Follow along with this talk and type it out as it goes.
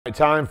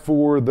Time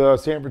for the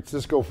San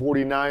Francisco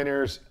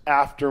 49ers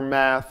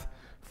aftermath.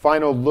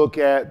 Final look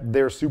at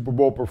their Super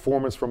Bowl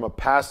performance from a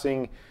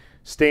passing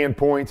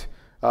standpoint.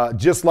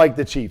 Just like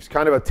the Chiefs,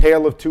 kind of a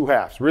tale of two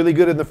halves. Really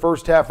good in the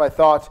first half, I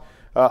thought.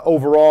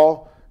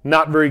 Overall,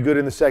 not very good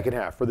in the second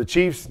half. For the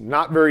Chiefs,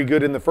 not very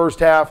good in the first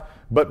half,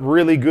 but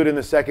really good in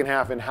the second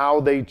half and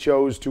how they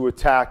chose to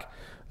attack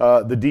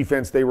the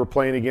defense they were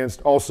playing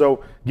against.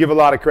 Also, give a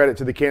lot of credit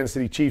to the Kansas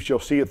City Chiefs. You'll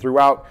see it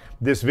throughout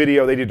this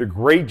video. They did a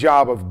great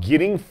job of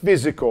getting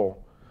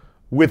physical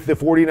with the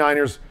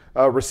 49ers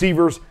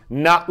receivers,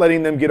 not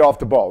letting them get off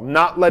the ball,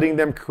 not letting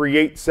them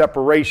create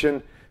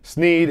separation.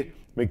 Snead,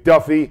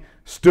 McDuffie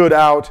stood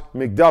out.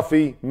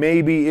 McDuffie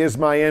maybe is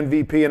my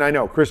MVP, and I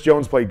know Chris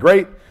Jones played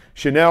great.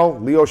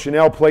 Leo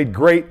Chanel played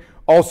great.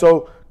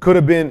 Also, could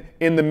have been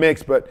in the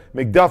mix, but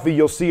McDuffie,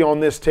 you'll see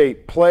on this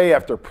tape, play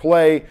after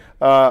play,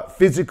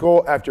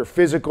 physical after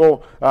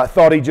physical.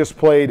 Thought he just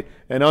played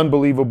an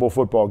unbelievable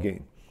football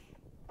game.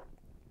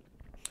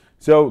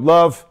 So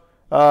love,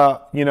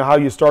 how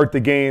you start the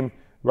game,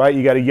 right?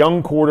 You got a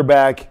young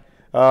quarterback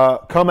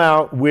come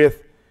out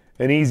with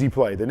an easy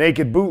play. The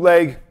naked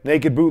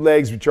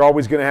bootlegs, which you're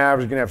always going to have.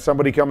 You're going to have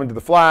somebody coming to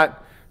the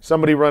flat,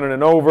 somebody running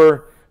an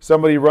over,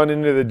 somebody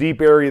running into the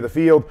deep area of the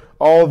field.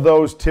 All of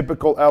those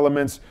typical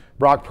elements.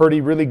 Brock Purdy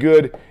really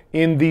good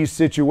in these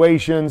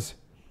situations.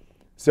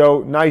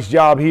 So nice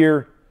job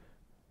here.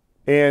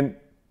 And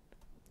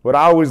what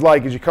I always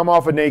like is you come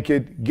off a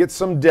naked, get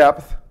some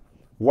depth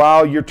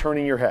while you're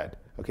turning your head.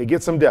 Okay,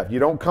 get some depth. You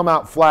don't come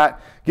out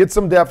flat. Get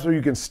some depth so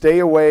you can stay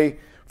away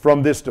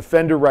from this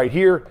defender right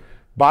here.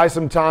 Buy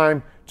some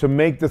time to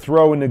make the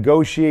throw and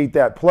negotiate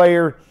that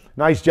player.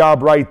 Nice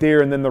job right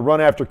there. And then the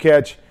run after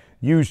catch,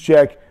 use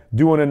check,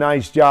 doing a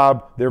nice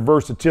job. Their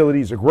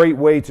versatility is a great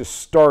way to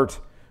start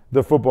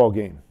the football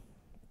game.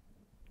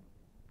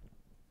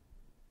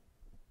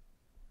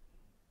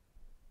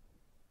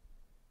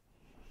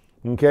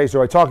 Okay,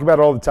 so I talk about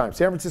it all the time.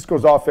 San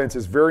Francisco's offense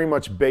is very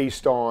much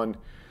based on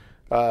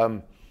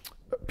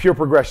pure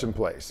progression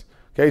plays.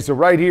 Okay, so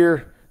right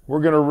here,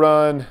 we're going to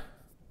run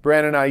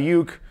Brandon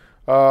Ayuk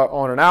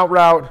on an out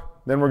route.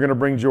 Then we're going to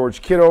bring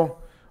George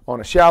Kittle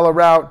on a shallow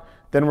route.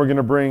 Then we're going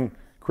to bring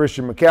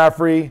Christian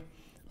McCaffrey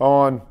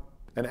on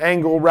an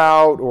angle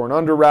route or an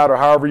under route or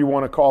however you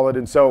want to call it.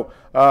 And so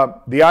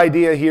the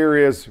idea here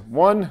is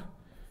 1,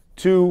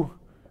 2,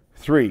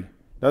 3.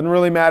 Doesn't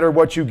really matter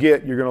what you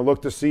get. You're going to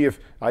look to see if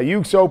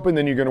Ayuk's open,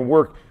 then you're going to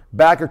work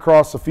back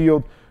across the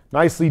field.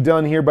 Nicely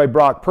done here by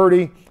Brock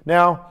Purdy.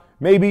 Now,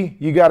 maybe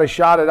you got a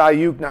shot at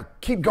Ayuk. Now,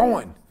 keep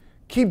going.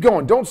 Keep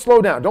going. Don't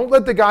slow down. Don't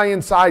let the guy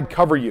inside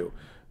cover you,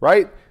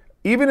 right?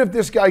 Even if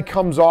this guy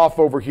comes off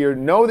over here,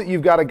 know that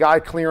you've got a guy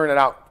clearing it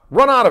out.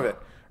 Run out of it.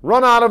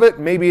 Run out of it.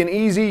 Maybe an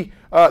easy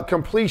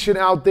completion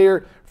out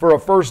there for a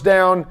first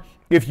down.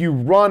 If you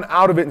run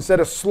out of it instead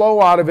of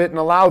slow out of it and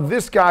allow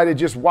this guy to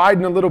just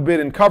widen a little bit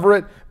and cover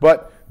it,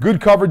 but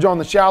good coverage on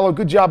the shallow.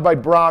 Good job by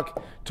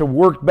Brock to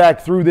work back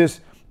through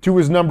this to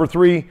his number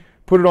 3,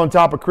 put it on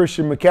top of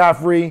Christian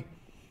McCaffrey.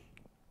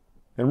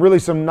 And really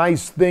some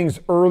nice things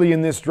early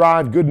in this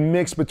drive. Good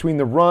mix between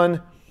the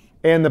run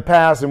and the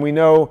pass, and we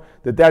know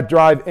that that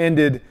drive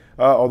ended,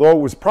 although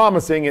it was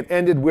promising, it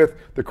ended with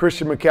the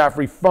Christian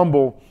McCaffrey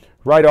fumble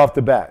right off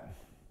the bat.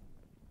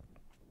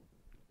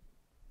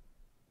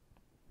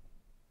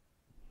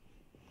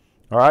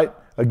 All right,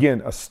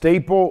 again, a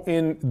staple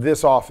in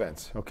this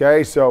offense,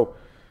 okay? So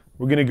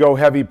we're going to go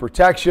heavy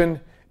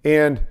protection,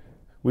 and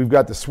we've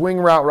got the swing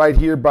route right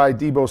here by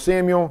Deebo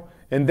Samuel,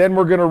 and then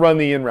we're going to run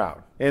the in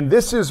route. And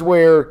this is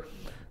where,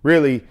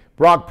 really,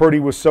 Brock Purdy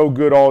was so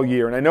good all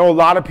year. And I know a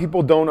lot of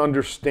people don't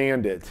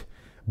understand it,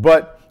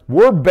 but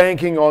we're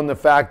banking on the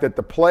fact that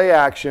the play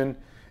action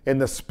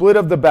and the split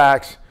of the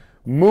backs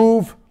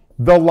move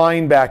the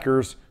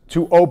linebackers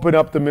to open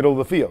up the middle of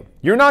the field.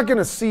 You're not going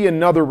to see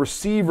another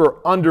receiver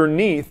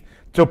underneath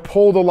to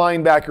pull the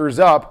linebackers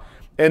up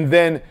and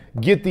then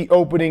get the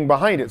opening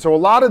behind it. So a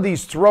lot of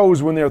these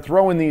throws, when they're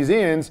throwing these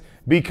ins,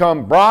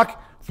 become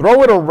Brock,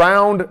 throw it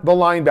around the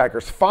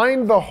linebackers.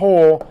 Find the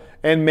hole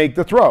and make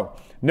the throw.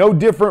 No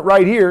different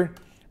right here,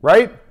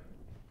 right?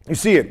 You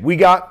see it. We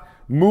got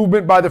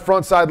movement by the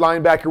front side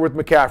linebacker with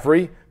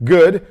McCaffrey.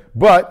 Good,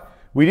 but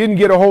we didn't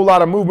get a whole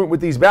lot of movement with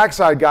these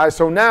backside guys,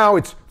 so now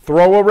it's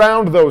throw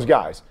around those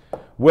guys.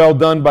 Well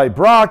done by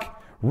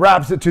Brock.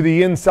 Wraps it to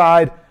the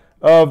inside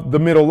of the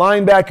middle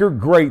linebacker.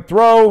 Great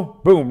throw.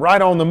 Boom,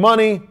 right on the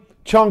money.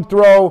 Chunk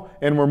throw,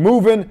 and we're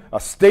moving. A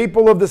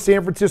staple of the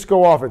San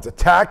Francisco offense.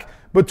 Attack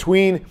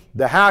between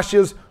the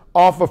hashes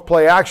off of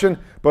play action.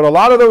 But a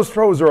lot of those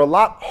throws are a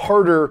lot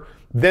harder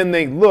than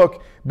they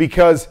look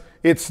because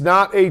it's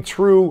not a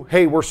true,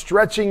 hey, we're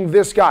stretching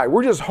this guy.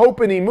 We're just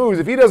hoping he moves.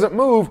 If he doesn't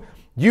move,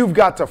 you've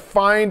got to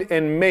find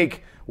and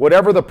make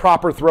whatever the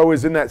proper throw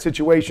is in that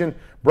situation.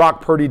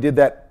 Brock Purdy did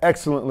that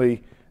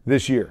excellently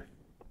this year.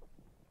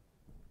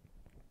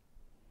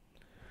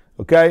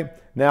 Okay,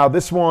 now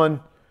this one,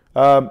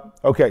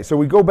 okay, so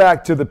we go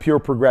back to the pure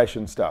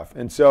progression stuff.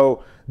 And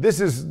so this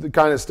is the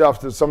kind of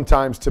stuff that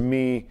sometimes to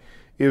me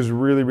is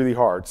really, really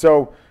hard.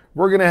 So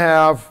we're going to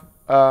have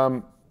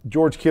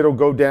George Kittle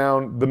go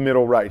down the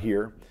middle right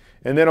here.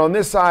 And then on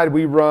this side,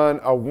 we run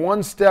a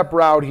one-step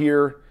route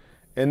here,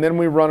 and then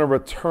we run a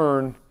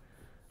return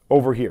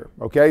over here,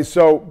 okay?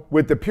 So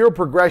with the pure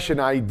progression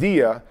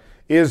idea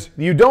is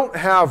you don't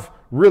have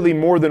really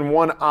more than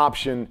one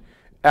option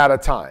at a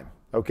time,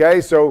 okay?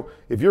 So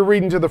if you're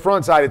reading to the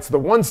front side, it's the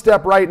one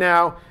step right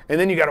now, and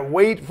then you got to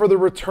wait for the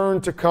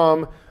return to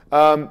come,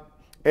 and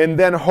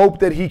then hope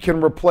that he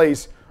can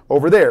replace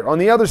over there. On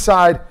the other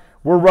side,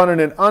 we're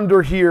running an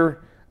under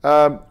here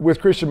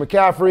with Christian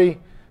McCaffrey.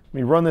 Let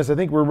me run this. I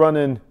think we're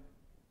running,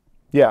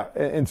 yeah,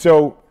 and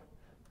so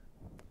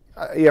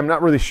yeah, I'm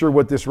not really sure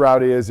what this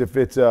route is, if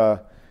it's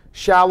a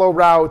shallow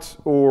route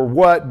or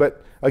what,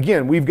 but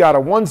again, we've got a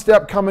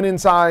one-step coming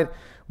inside.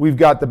 We've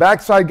got the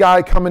backside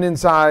guy coming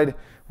inside.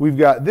 We've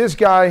got this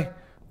guy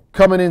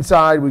coming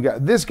inside. We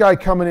got this guy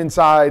coming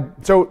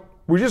inside. So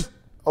we're just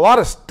a lot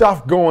of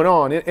stuff going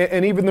on,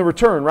 and even the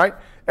return, right?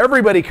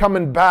 Everybody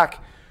coming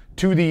back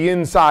to the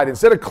inside.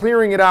 Instead of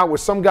clearing it out with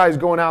some guys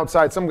going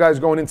outside, some guys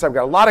going inside, we've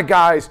got a lot of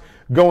guys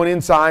going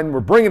inside, and we're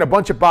bringing a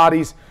bunch of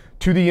bodies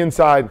to the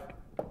inside.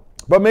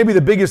 But maybe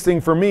the biggest thing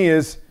for me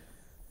is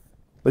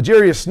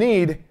L'Jarius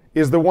Sneed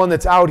is the one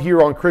that's out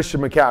here on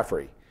Christian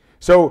McCaffrey.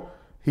 So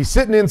he's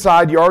sitting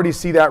inside. You already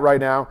see that right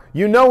now.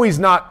 You know he's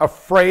not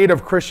afraid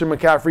of Christian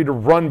McCaffrey to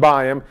run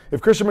by him. If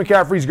Christian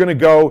McCaffrey's going to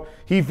go,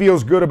 he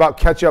feels good about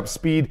catch-up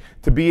speed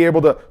to be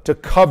able to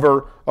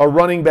cover a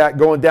running back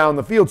going down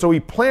the field. So he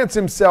plants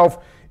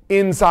himself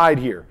inside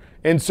here.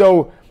 And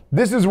so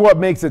this is what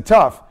makes it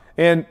tough.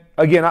 And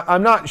again,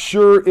 I'm not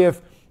sure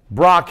if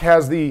Brock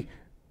has the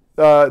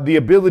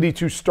ability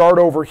to start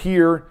over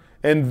here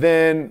and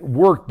then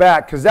work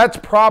back, because that's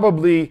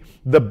probably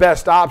the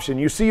best option.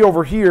 You see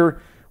over here,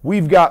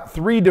 we've got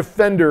 3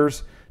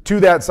 defenders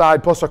to that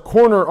side, plus a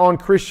corner on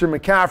Christian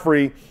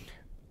McCaffrey.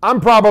 I'm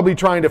probably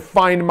trying to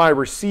find my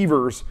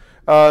receivers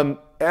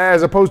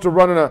as opposed to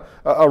running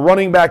a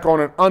running back on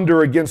an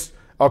under against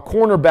a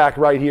cornerback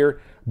right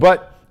here.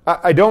 But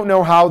I don't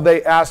know how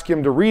they ask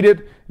him to read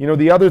it. You know,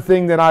 the other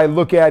thing that I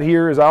look at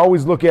here is I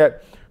always look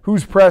at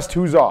who's pressed,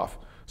 who's off.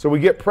 So we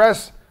get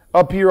press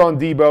up here on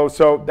Debo,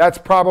 so that's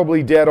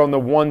probably dead on the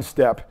one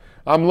step.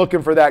 I'm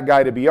looking for that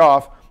guy to be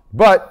off,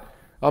 but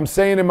I'm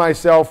saying to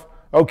myself,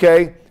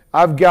 okay,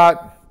 I've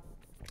got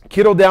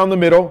Kittle down the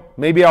middle.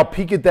 Maybe I'll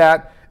peek at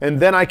that, and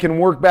then I can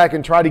work back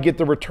and try to get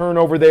the return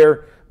over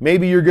there.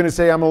 Maybe you're going to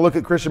say I'm going to look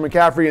at Christian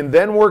McCaffrey and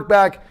then work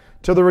back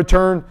to the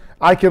return.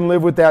 I can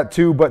live with that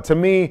too, but to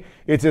me,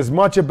 it's as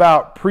much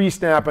about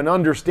pre-snap and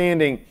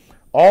understanding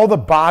all the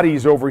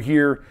bodies over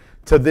here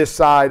to this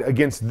side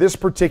against this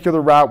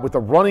particular route, with a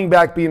running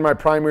back being my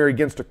primary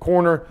against a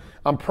corner.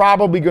 I'm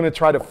probably going to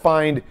try to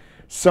find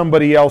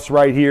somebody else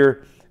right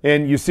here,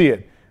 and you see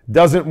it.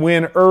 Doesn't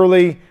win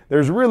early.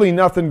 There's really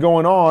nothing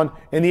going on.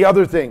 And the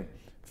other thing,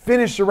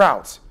 finish the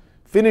routes.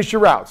 Finish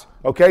your routes,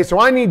 okay? So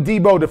I need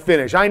Debo to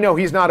finish. I know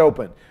he's not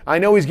open. I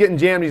know he's getting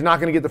jammed. He's not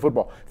going to get the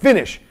football.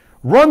 Finish.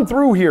 Run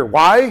through here.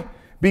 Why?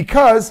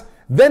 Because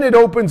then it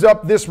opens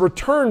up this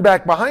return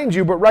back behind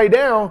you, but right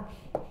now,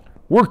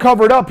 we're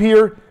covered up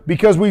here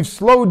because we've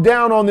slowed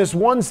down on this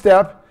one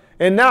step,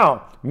 and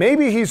now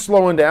maybe he's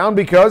slowing down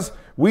because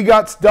we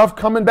got stuff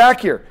coming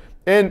back here.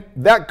 And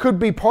that could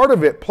be part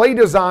of it. Play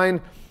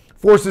design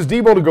forces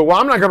Debo to go, well,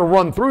 I'm not going to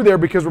run through there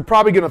because we're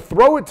probably going to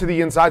throw it to the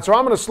inside, so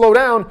I'm going to slow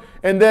down,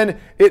 and then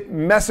it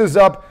messes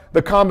up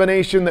the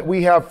combination that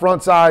we have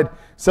front side.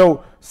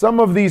 So some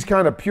of these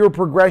kind of pure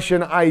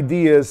progression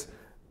ideas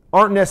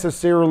aren't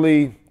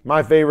necessarily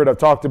my favorite. I've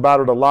talked about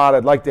it a lot.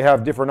 I'd like to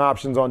have different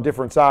options on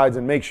different sides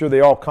and make sure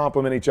they all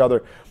complement each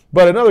other.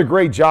 But another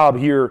great job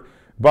here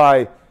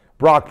by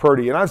Brock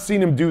Purdy. And I've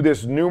seen him do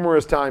this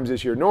numerous times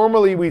this year.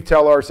 Normally we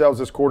tell ourselves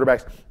as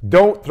quarterbacks,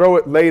 don't throw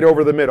it late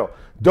over the middle.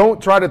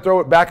 Don't try to throw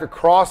it back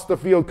across the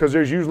field because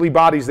there's usually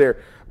bodies there.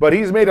 But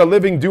he's made a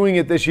living doing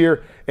it this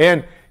year,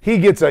 and he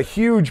gets a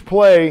huge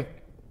play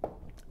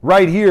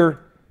right here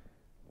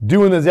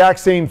doing the exact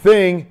same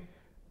thing.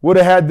 Would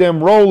have had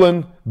them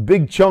rolling.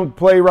 Big chunk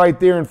play right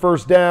there in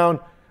first down.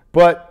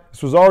 But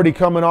this was already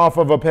coming off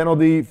of a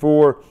penalty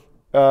for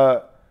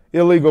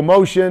illegal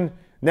motion.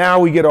 Now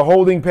we get a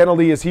holding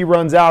penalty as he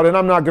runs out. And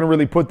I'm not going to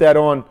really put that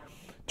on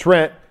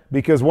Trent,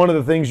 because one of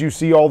the things you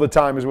see all the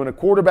time is when a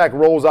quarterback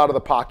rolls out of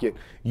the pocket,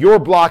 you're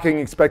blocking,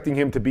 expecting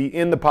him to be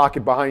in the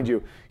pocket behind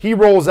you. He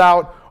rolls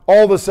out.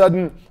 All of a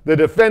sudden, the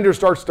defender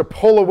starts to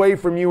pull away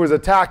from you as a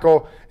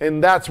tackle,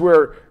 and that's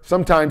where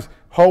sometimes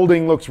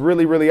holding looks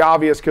really, really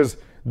obvious because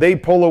they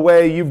pull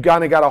away. You've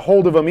kind of got a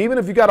hold of them. Even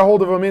if you got a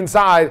hold of them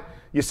inside,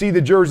 you see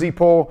the jersey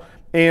pull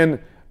and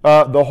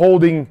the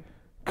holding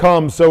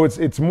comes. So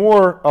it's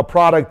more a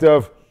product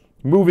of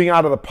moving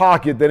out of the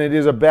pocket than it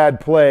is a bad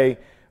play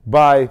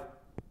by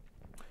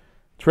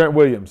Trent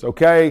Williams.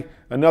 Okay,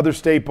 another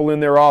staple in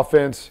their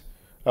offense.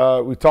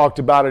 We talked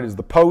about it, is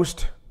the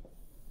post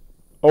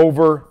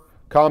over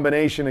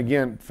combination.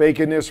 Again,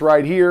 faking this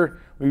right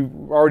here. We've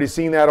already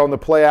seen that on the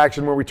play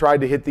action where we tried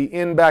to hit the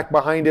in back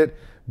behind it.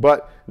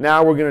 But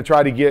now we're going to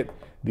try to get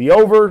the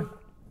over.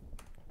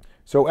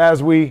 So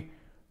as we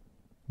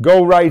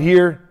go right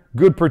here,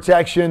 good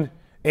protection.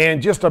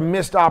 and just a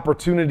missed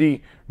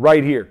opportunity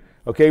right here.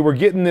 Okay, we're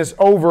getting this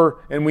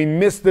over and we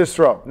missed this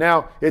throw.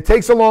 Now, it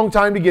takes a long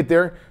time to get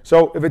there.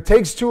 So if it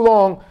takes too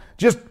long,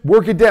 just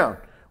work it down.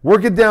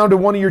 Work it down to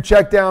one of your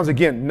check downs.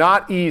 Again,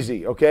 not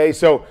easy, okay?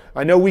 So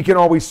I know we can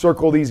always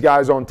circle these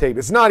guys on tape.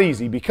 It's not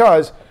easy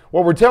because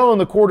what we're telling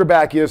the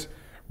quarterback is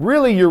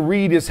really your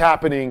read is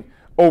happening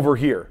over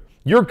here.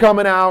 You're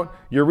coming out,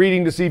 you're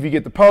reading to see if you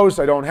get the post.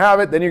 I don't have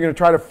it. Then you're going to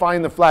try to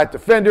find the flat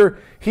defender.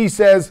 He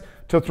says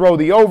to throw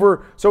the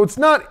over. So it's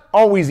not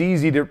always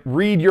easy to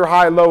read your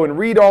high-low and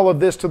read all of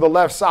this to the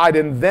left side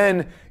and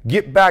then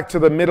get back to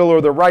the middle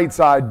or the right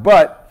side.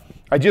 But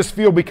I just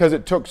feel because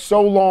it took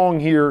so long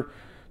here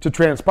to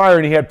transpire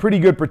and he had pretty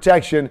good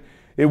protection,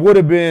 it would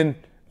have been,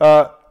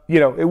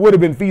 it would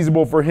have been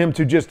feasible for him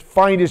to just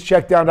find his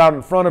check down out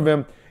in front of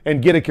him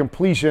and get a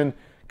completion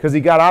because he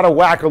got out of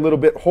whack a little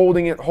bit,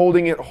 holding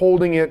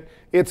it.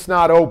 It's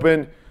not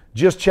open.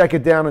 Just check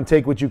it down and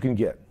take what you can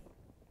get.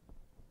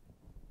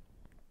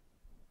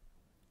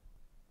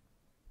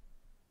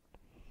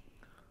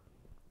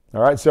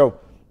 All right, so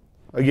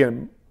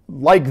again,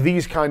 like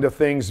these kind of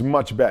things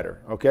much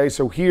better. Okay,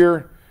 so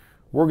here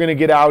we're going to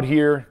get out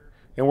here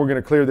and we're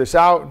going to clear this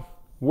out.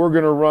 We're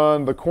going to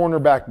run the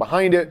cornerback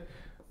behind it.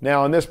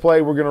 Now in this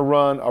play, we're going to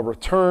run a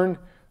return.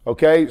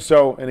 Okay,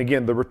 so, and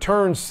again, the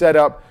return set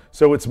up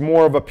so it's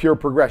more of a pure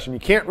progression. You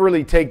can't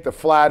really take the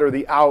flat or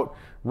the out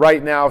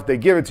right now if they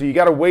give it to you. You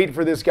got to wait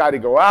for this guy to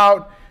go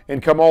out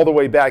and come all the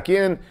way back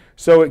in.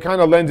 So it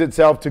kind of lends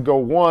itself to go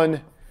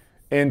 1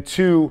 and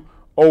 2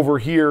 over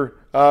here.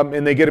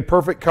 And they get a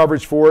perfect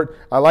coverage for it.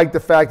 I like the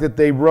fact that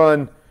they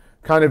run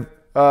kind of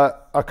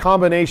a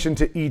combination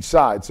to each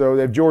side. So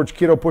they have George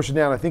Kittle pushing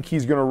down. I think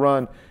he's going to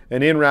run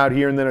an in route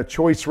here and then a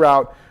choice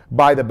route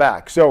by the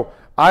back. So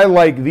I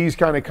like these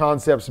kind of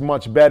concepts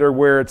much better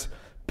where it's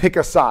pick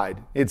a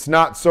side. It's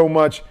not so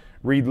much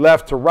read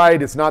left to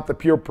right. It's not the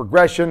pure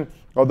progression,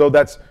 although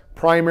that's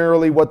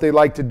primarily what they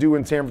like to do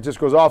in San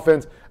Francisco's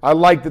offense. I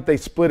like that they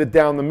split it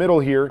down the middle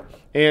here.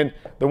 And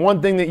the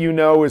one thing that you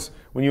know is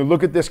when you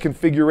look at this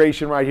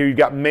configuration right here, you've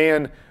got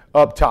man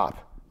up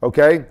top,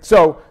 okay?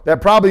 So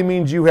that probably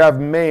means you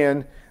have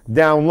man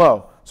down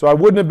low. So I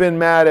wouldn't have been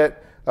mad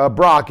at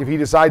Brock if he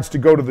decides to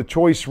go to the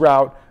choice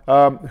route,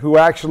 who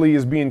actually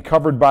is being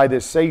covered by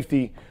this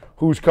safety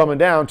who's coming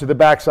down to the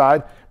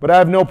backside. But I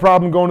have no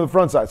problem going to the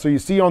front side. So you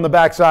see on the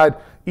backside,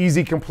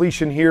 easy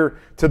completion here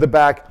to the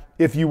back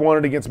if you want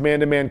it against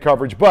man-to-man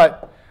coverage.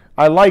 But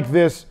I like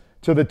this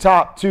to the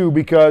top too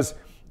because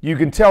you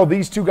can tell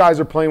these two guys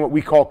are playing what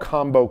we call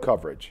combo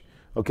coverage.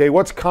 Okay,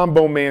 what's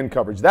combo man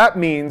coverage? That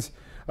means,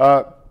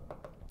 we'll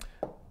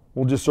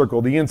just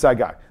circle the inside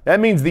guy. That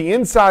means the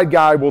inside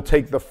guy will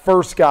take the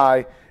first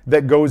guy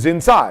that goes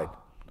inside.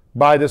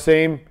 By the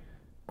same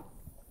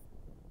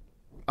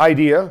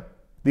idea,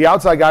 the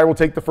outside guy will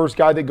take the first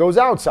guy that goes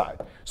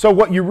outside. So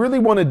what you really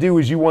want to do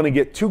is you want to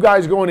get two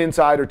guys going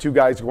inside or two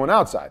guys going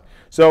outside.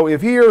 So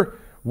if here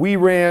we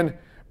ran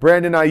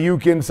Brandon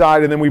Ayuk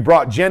inside and then we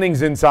brought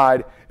Jennings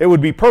inside, it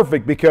would be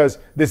perfect because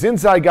this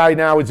inside guy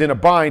now is in a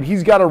bind.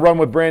 He's got to run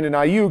with Brandon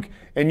Ayuk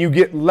and you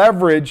get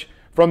leverage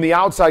from the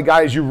outside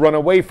guy as you run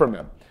away from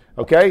him.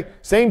 Okay?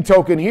 Same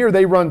token here,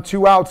 they run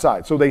two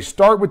outside. So they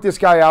start with this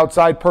guy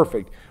outside,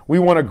 perfect. We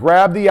want to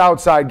grab the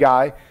outside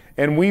guy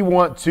and we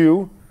want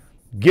to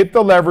get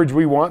the leverage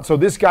we want. So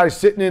this guy's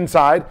sitting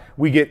inside.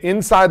 We get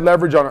inside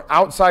leverage on an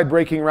outside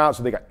breaking route.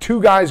 So they got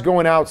two guys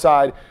going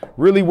outside.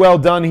 Really well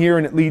done here,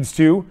 and it leads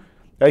to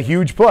a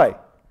huge play.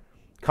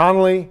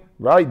 Connolly,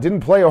 right,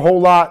 didn't play a whole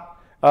lot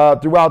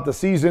throughout the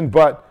season,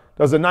 but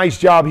does a nice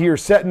job here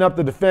setting up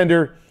the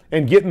defender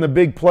and getting the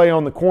big play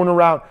on the corner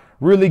route.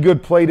 Really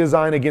good play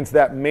design against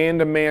that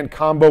man-to-man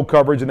combo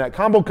coverage. And that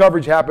combo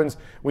coverage happens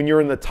when you're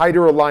in the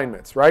tighter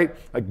alignments, right?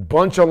 Like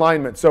bunch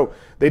alignments. So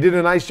they did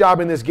a nice job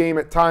in this game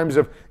at times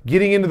of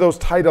getting into those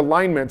tight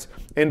alignments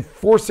and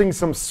forcing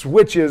some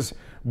switches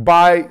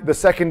by the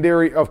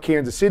secondary of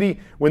Kansas City.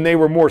 When they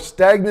were more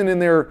stagnant in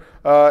their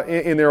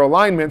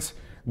alignments,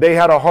 they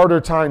had a harder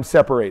time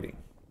separating.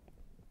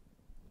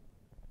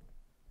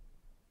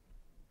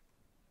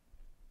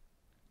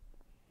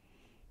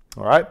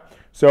 All right,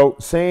 so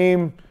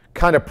same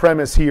kind of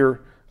premise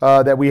here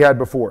that we had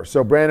before.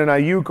 So Brandon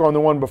Ayuk on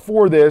the one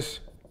before this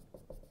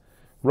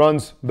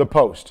runs the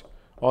post.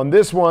 On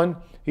this one,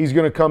 he's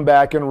going to come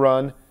back and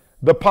run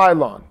the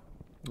pylon.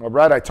 All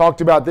right, I talked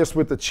about this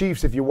with the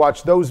Chiefs if you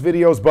watch those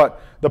videos, but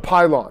the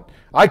pylon.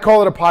 I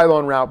call it a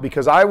pylon route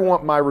because I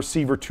want my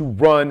receiver to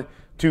run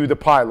to the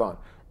pylon.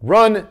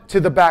 Run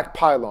to the back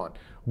pylon.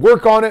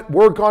 Work on it,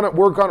 work on it,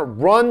 work on it.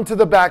 Run to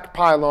the back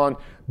pylon.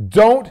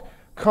 Don't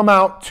come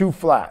out too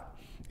flat.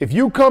 If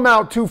you come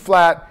out too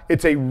flat,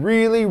 it's a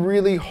really,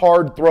 really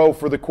hard throw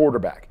for the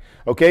quarterback,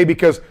 okay?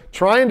 Because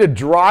trying to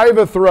drive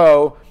a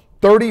throw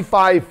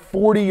 35,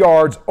 40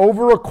 yards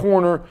over a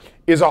corner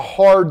is a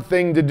hard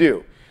thing to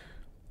do.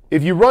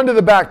 If you run to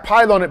the back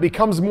pylon, it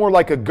becomes more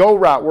like a go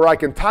route where I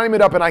can time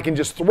it up and I can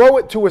just throw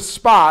it to a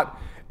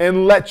spot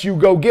and let you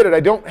go get it. I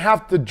don't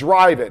have to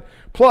drive it.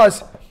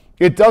 Plus,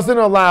 it doesn't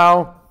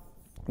allow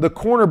the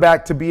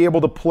cornerback to be able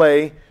to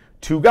play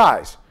two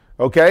guys.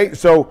 Okay,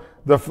 so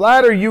the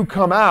flatter you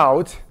come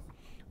out,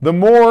 the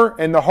more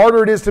and the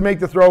harder it is to make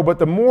the throw, but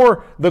the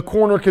more the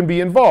corner can be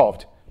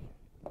involved.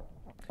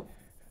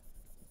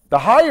 The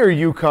higher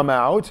you come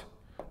out,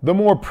 the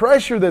more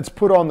pressure that's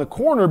put on the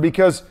corner,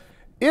 because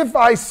if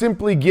I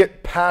simply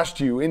get past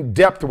you in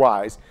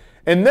depth-wise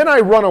and then I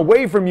run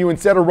away from you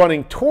instead of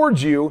running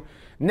towards you,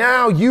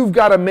 now you've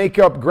got to make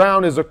up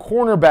ground as a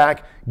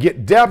cornerback,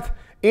 get depth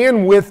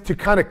and width to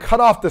kind of cut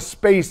off the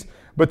space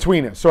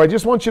between us. So I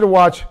just want you to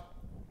watch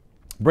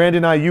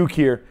Brandon Ayuk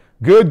here.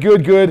 Good,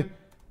 good, good.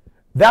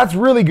 That's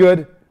really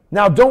good.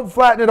 Now don't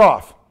flatten it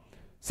off.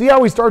 See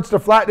how he starts to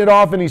flatten it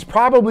off, and he's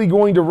probably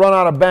going to run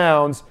out of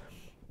bounds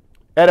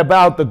at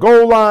about the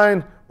goal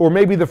line or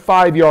maybe the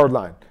 5-yard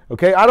line.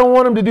 Okay, I don't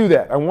want him to do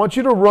that. I want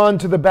you to run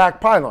to the back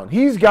pylon.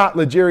 He's got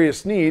L'Jarius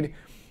Sneed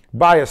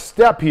by a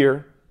step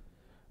here.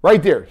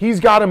 Right there. He's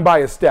got him by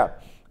a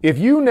step. If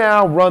you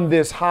now run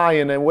this high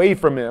and away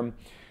from him,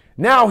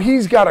 now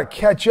he's got to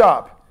catch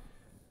up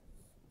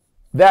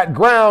that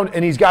ground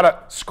and he's got to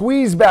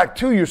squeeze back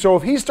to you. So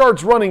if he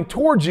starts running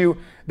towards you,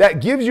 that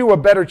gives you a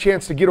better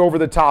chance to get over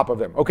the top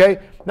of him. Okay?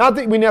 Not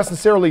that we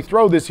necessarily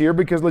throw this here,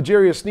 because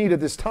L'Jarius Sneed at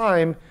this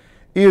time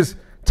is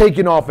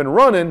taking off and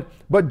running,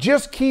 but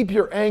just keep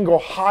your angle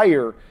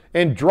higher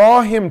and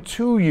draw him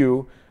to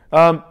you.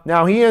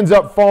 Now he ends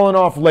up falling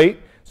off late,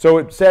 so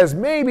it says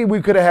maybe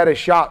we could have had a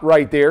shot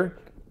right there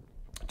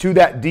to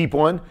that deep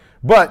one,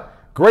 but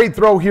great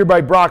throw here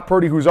by Brock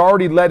Purdy, who's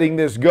already letting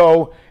this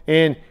go,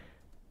 and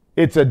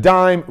it's a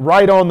dime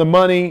right on the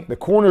money. The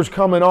corner's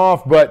coming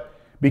off, but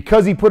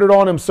because he put it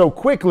on him so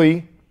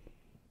quickly,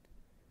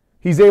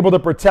 he's able to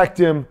protect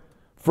him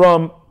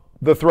from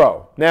the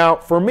throw. Now,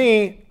 for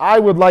me, I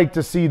would like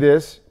to see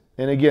this,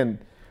 and again,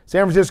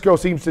 San Francisco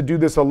seems to do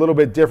this a little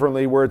bit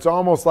differently, where it's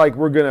almost like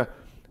we're going to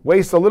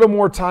waste a little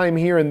more time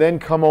here and then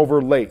come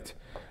over late.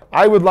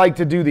 I would like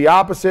to do the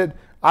opposite.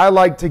 I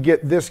like to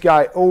get this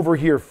guy over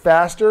here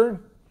faster,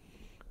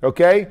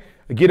 okay?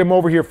 Get him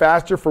over here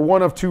faster for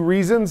one of two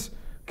reasons,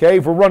 okay?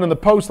 If we're running the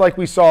post like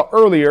we saw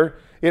earlier,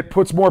 it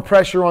puts more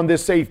pressure on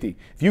this safety.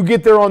 If you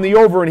get there on the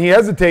over and he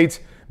hesitates,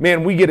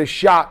 man, we get a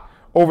shot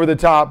over the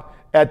top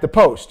at the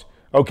post.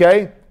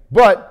 Okay?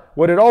 But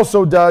what it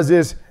also does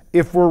is,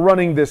 if we're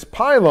running this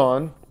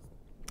pylon,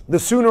 the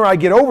sooner I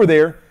get over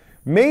there,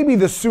 maybe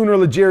the sooner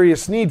L'Jarius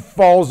Sneed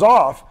falls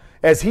off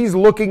as he's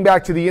looking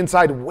back to the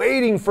inside,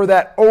 waiting for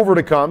that over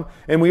to come.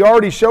 And we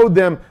already showed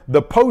them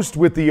the post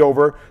with the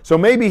over. So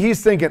maybe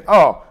he's thinking,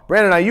 oh,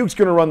 Brandon Ayuk's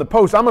going to run the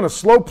post. I'm going to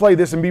slow play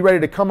this and be ready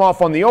to come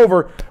off on the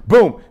over.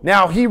 Boom.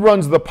 Now he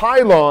runs the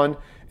pylon,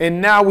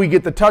 and now we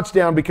get the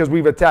touchdown because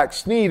we've attacked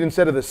Sneed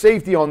instead of the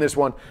safety on this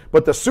one.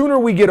 But the sooner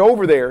we get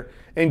over there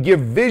and give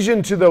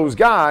vision to those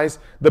guys,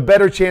 the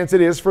better chance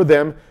it is for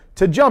them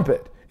to jump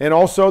it. And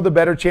also the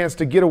better chance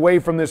to get away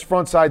from this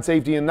front side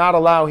safety and not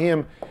allow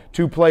him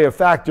to play a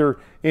factor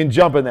in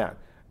jumping that.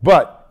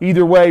 But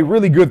either way,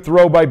 really good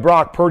throw by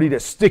Brock Purdy to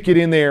stick it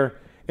in there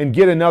and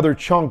get another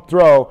chunk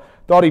throw.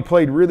 Thought he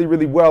played really,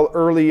 really well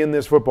early in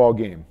this football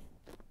game.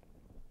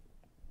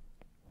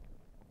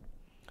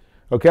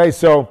 Okay,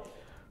 so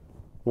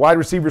wide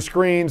receiver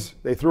screens,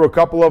 they threw a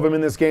couple of them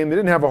in this game. They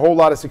didn't have a whole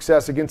lot of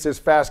success against this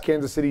fast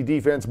Kansas City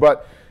defense,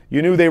 but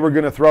you knew they were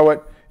going to throw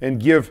it and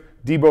give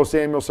Deebo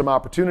Samuel some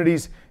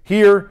opportunities.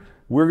 Here,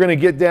 we're going to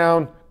get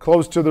down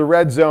close to the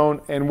red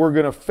zone, and we're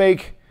going to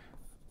fake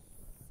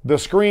the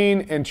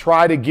screen and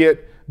try to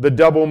get the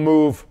double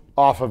move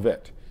off of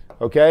it.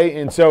 Okay,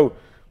 and so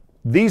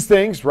these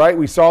things, right,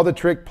 we saw the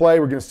trick play.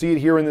 We're going to see it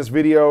here in this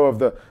video of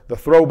the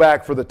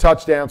throwback for the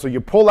touchdown. So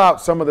you pull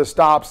out some of the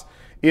stops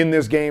in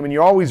this game, and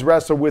you always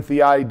wrestle with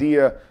the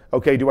idea,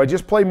 okay, do I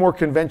just play more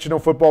conventional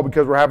football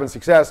because we're having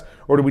success,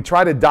 or do we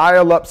try to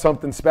dial up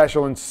something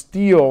special and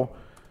steal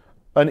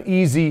an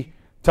easy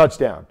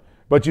touchdown?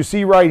 But you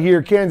see right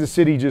here, Kansas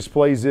City just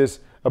plays this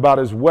about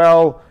as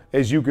well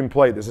as you can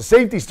play this. The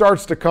safety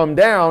starts to come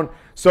down,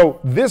 so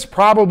this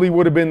probably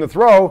would have been the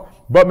throw,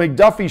 but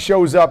McDuffie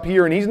shows up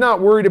here, and he's not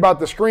worried about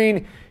the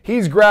screen.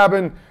 He's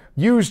grabbing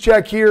use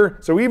check here,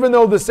 so even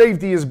though the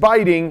safety is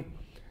biting,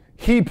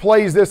 he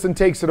plays this and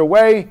takes it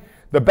away.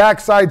 The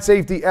backside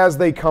safety, as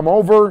they come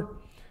over,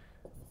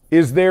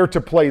 is there to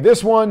play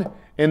this one,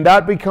 and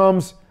that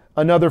becomes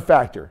another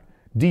factor.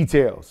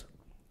 Details.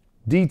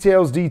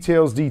 Details,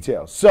 details,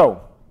 details.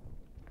 So,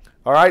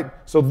 all right,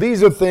 so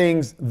these are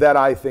things that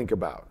I think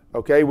about,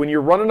 okay? When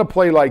you're running a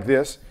play like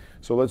this,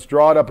 so let's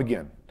draw it up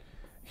again.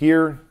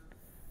 Here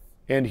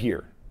and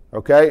here,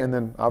 okay? And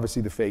then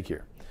obviously the fake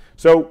here.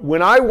 So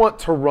when I want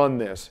to run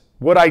this,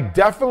 what I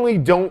definitely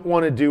don't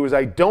want to do is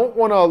I don't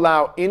want to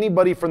allow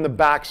anybody from the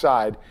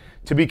backside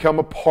to become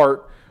a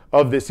part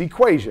of this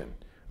equation,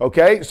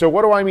 okay? So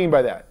what do I mean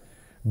by that?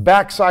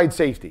 Backside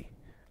safety.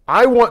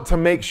 I want to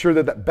make sure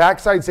that the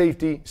backside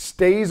safety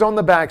stays on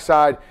the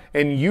backside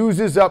and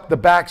uses up the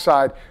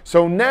backside.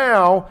 So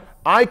now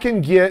I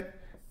can get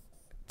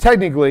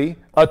technically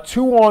a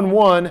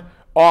 2-on-1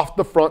 off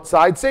the front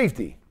side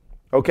safety,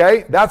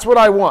 okay? That's what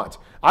I want.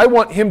 I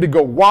want him to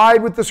go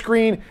wide with the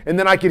screen, and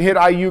then I can hit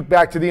Ayuk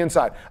back to the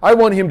inside. I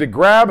want him to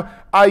grab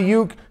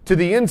Ayuk to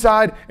the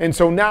inside, and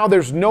so now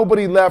there's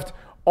nobody left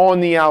on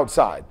the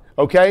outside,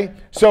 okay?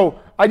 So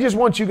I just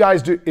want you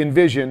guys to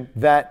envision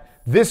that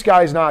this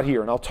guy's not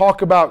here, and I'll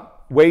talk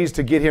about ways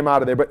to get him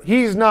out of there, but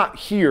he's not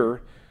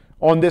here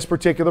on this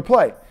particular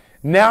play.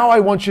 Now I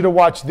want you to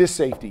watch this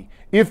safety.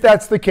 If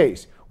that's the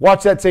case,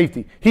 watch that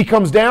safety. He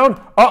comes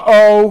down,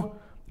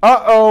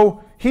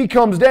 he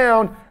comes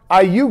down.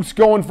 Ayuk's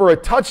going for a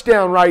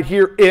touchdown right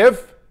here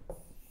if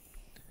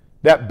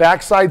that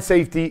backside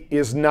safety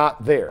is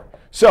not there.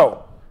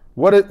 So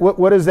what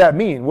does that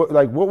mean?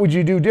 What would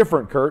you do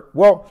different, Kurt?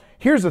 Well,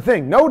 here's the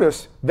thing.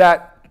 Notice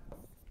that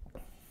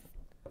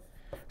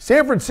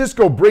San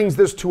Francisco brings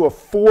this to a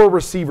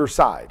 4-receiver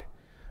side.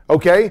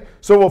 Okay?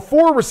 So a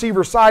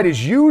 4-receiver side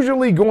is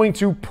usually going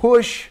to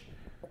push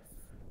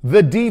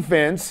the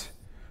defense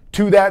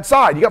to that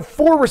side. You got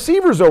 4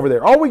 receivers over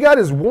there. All we got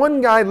is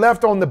one guy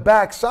left on the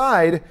back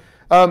side.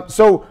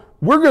 So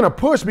we're going to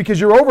push because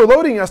you're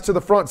overloading us to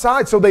the front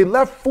side. So they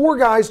left 4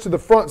 guys to the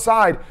front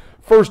side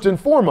first and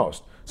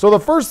foremost. So the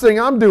first thing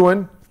I'm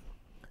doing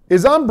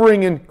is I'm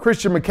bringing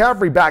Christian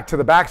McCaffrey back to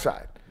the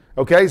backside.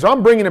 Okay, so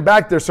I'm bringing him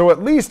back there. So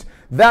at least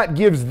that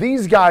gives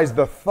these guys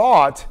the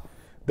thought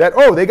that,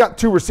 oh, they got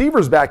 2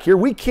 receivers back here.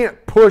 We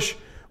can't push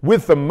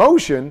with the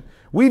motion.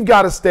 We've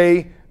got to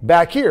stay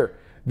back here.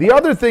 The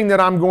other thing that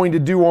I'm going to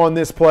do on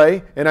this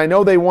play, and I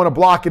know they want to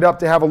block it up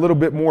to have a little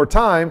bit more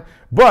time,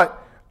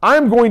 but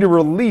I'm going to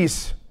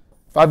release,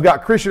 if I've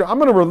got Christian, I'm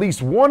going to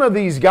release one of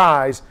these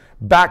guys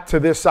back to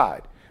this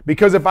side.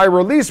 Because if I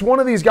release one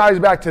of these guys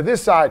back to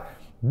this side,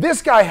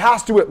 this guy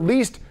has to at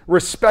least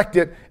respect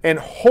it and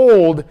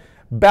hold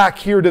back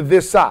here to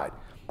this side.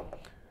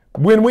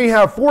 When we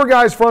have 4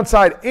 guys front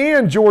side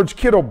and George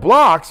Kittle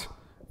blocks,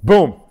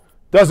 boom,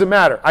 doesn't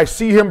matter. I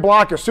see him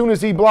block. As soon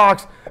as he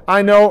blocks,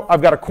 I know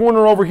I've got a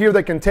corner over here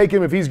that can take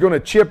him if he's going to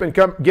chip and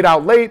get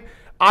out late.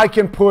 I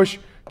can push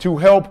to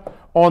help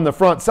on the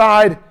front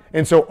side.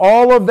 And so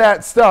all of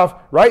that stuff,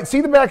 right?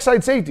 See the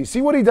backside safety.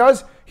 See what he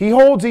does? He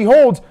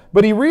holds,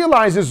 but he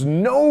realizes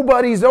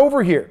nobody's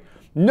over here.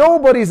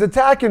 Nobody's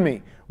attacking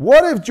me.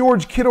 What if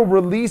George Kittle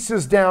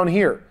releases down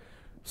here?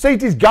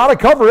 Safety's got to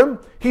cover him.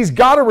 He's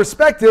got to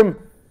respect him.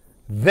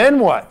 Then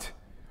what?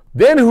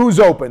 Then who's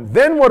open?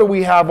 Then what do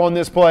we have on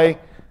this play?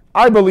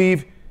 I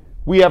believe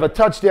we have a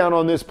touchdown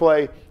on this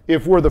play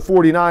if we're the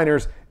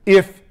 49ers,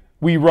 if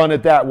we run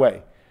it that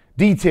way.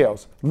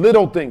 Details,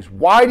 little things.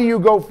 Why do you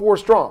go 4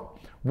 strong?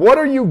 What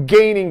are you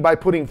gaining by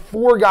putting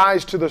 4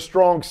 guys to the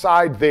strong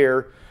side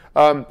there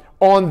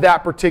on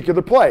that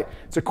particular play?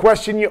 It's a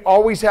question you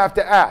always have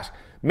to ask.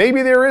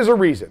 Maybe there is a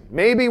reason.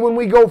 Maybe when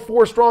we go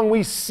 4 strong,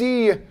 we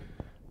see,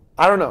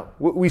 I don't know,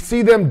 we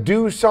see them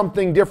do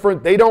something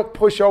different. They don't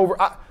push over.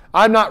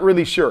 I'm not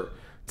really sure.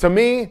 To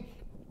me,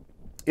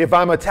 if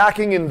I'm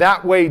attacking in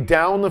that way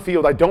down the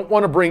field, I don't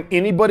want to bring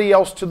anybody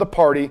else to the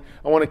party.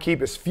 I want to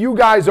keep as few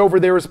guys over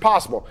there as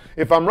possible.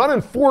 If I'm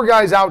running 4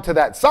 guys out to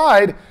that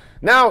side,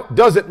 now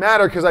doesn't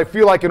matter because I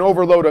feel I can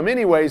overload them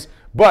anyways,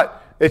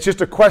 but it's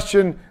just a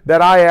question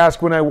that I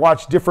ask when I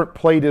watch different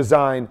play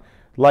design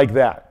like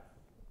that.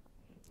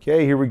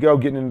 Okay, here we go,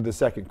 getting into the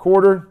second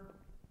quarter.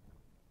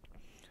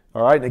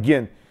 All right, and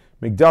again,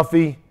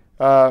 McDuffie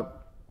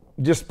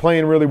just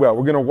playing really well.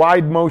 We're going to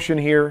wide motion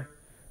here.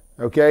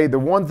 Okay, the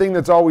one thing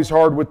that's always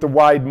hard with the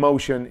wide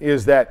motion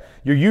is that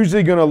you're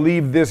usually going to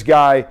leave this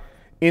guy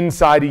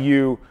inside of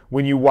you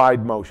when you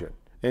wide motion.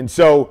 And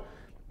so,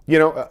 you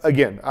know,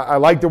 again, I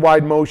like the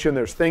wide motion.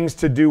 There's things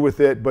to do with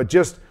it, but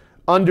just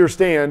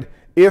understand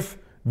if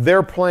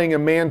they're playing a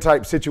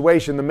man-type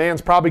situation, the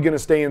man's probably going to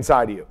stay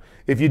inside of you.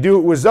 If you do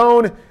it with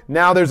zone,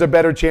 now there's a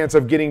better chance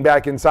of getting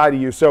back inside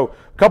of you. So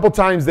a couple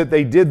times that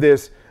they did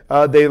this,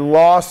 they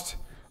lost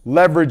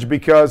leverage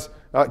because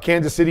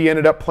Kansas City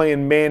ended up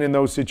playing man in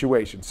those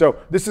situations. So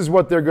this is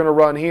what they're going to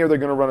run here. They're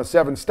going to run a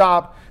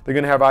 7-stop. They're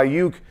going to have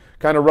Ayuk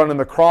kind of running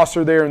the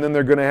crosser there, and then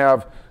they're going to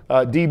have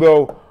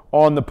Debo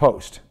on the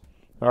post.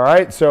 All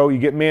right, so you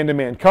get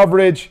man-to-man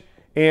coverage,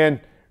 and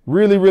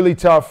really, really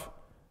tough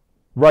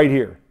right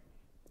here.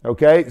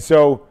 Okay,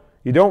 so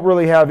you don't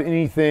really have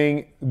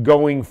anything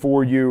going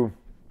for you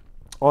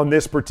on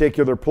this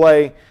particular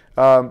play.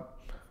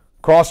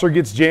 Crosser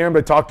gets jammed.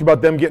 I talked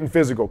about them getting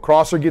physical.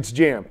 Crosser gets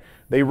jammed.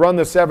 They run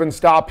the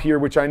 7-stop here,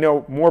 which I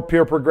know more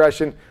pure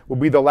progression will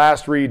be the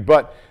last read,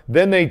 but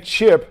then they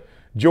chip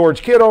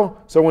George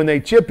Kittle. So when they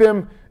chip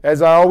him,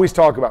 as I always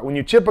talk about, when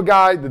you chip a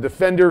guy, the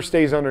defender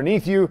stays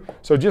underneath you.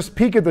 So just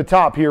peek at the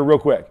top here real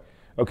quick.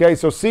 Okay,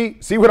 so see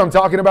what I'm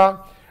talking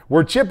about?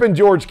 We're chipping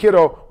George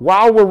Kittle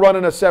while we're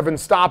running a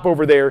 7-stop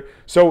over there.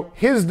 So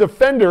his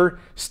defender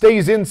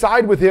stays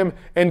inside with him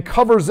and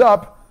covers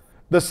up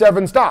the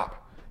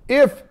 7-stop.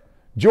 If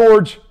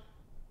George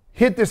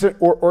hit this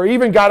or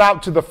even got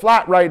out to the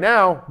flat right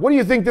now, what do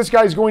you think this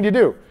guy's going to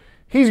do?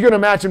 He's going to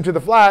match him to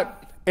the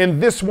flat,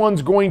 and this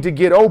one's going to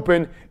get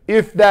open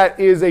if that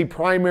is a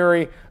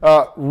primary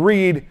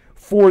read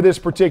for this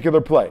particular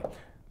play.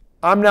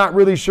 I'm not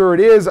really sure it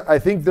is. I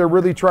think they're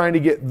really trying to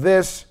get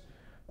this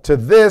to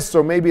this,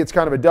 so maybe it's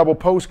kind of a double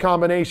post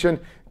combination.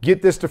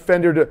 Get this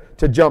defender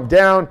to jump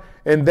down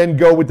and then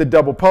go with the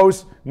double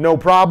post. No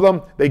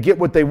problem. They get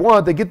what they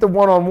want. They get the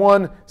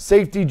one-on-one.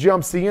 Safety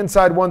jumps the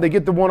inside one. They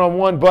get the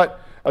one-on-one. But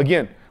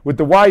again, with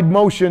the wide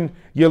motion,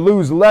 you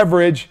lose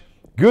leverage.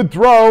 Good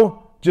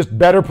throw, just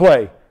better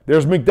play.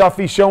 There's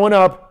McDuffie showing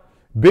up.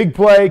 Big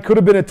play. Could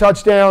have been a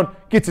touchdown.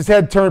 Gets his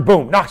head turned.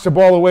 Boom. Knocks the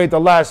ball away at the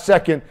last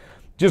second.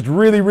 Just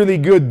really, really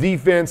good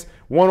defense.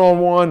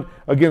 One-on-one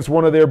against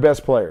one of their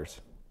best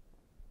players.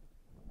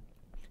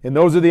 And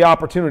those are the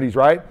opportunities,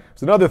 right?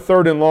 It's another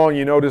 3rd and long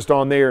you noticed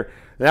on there.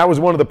 And that was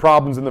one of the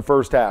problems in the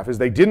first half, is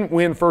they didn't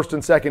win 1st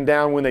and 2nd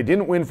down. When they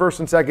didn't win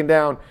 1st and 2nd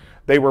down,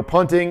 they were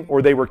punting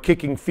or they were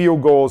kicking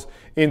field goals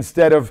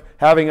instead of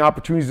having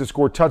opportunities to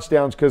score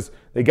touchdowns because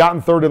they got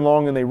in 3rd and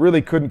long and they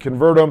really couldn't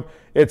convert them.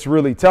 It's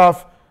really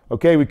tough.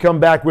 Okay, we come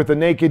back with a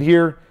naked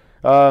here.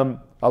 I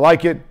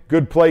like it.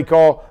 Good play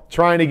call.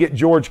 Trying to get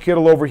George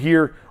Kittle over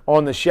here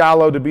on the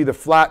shallow to be the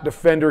flat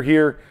defender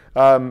here.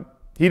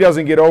 He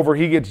doesn't get over.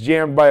 He gets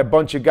jammed by a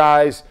bunch of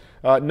guys.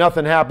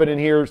 Nothing happening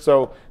here.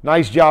 So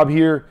nice job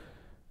here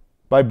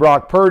by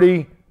Brock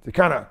Purdy to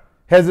kind of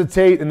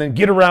hesitate and then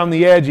get around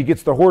the edge. He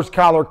gets the horse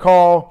collar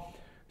call.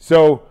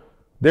 So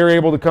they're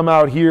able to come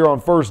out here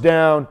on 1st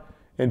down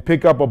and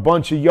pick up a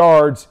bunch of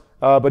yards.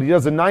 But he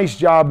does a nice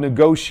job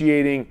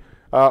negotiating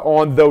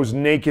on those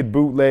naked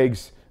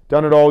bootlegs.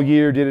 Done it all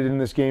year. Did it in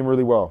this game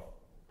really well.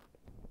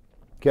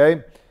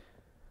 Okay.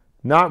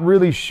 Not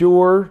really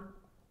sure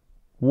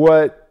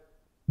what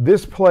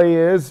this play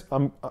is.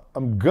 I'm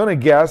going to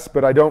guess,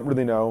 but I don't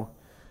really know,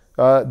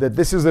 that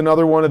this is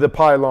another one of the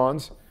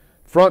pylons.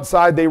 Front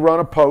side, they run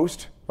a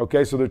post.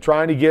 Okay, so they're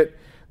trying to get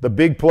the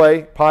big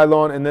play,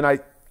 pylon, and then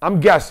I'm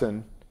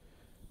guessing,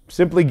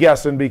 simply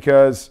guessing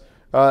because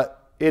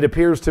it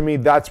appears to me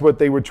that's what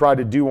they would try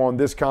to do on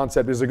this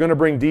concept, is they're going to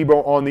bring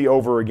Debo on the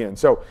over again.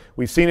 So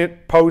we've seen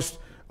it, post,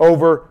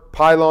 over,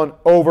 pylon,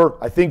 over.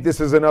 I think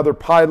this is another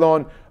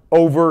pylon,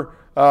 over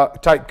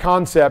type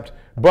concept,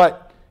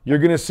 but you're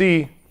going to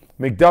see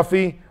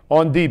McDuffie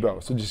on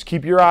Debo. So just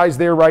keep your eyes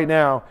there right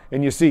now,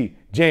 and you see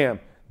jam,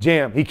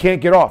 jam. He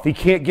can't get off. He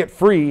can't get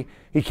free.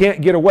 He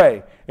can't get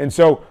away. And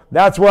so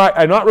that's why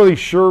I'm not really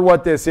sure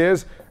what this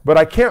is, but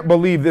I can't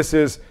believe this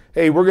is,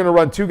 hey, we're going to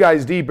run 2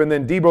 guys deep, and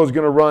then Debo's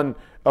going to run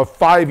a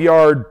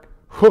 5-yard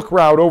hook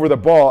route over the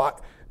ball.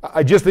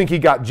 I just think he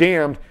got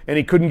jammed, and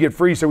he couldn't get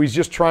free, so he's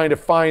just trying to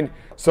find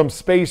some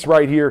space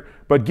right here.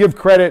 But give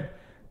credit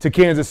to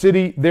Kansas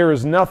City. There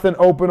is nothing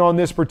open on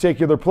this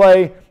particular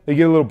play. They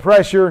get a little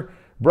pressure.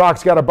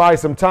 Brock's got to buy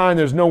some time.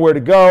 There's nowhere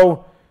to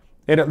go,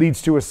 and it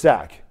leads to a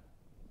sack.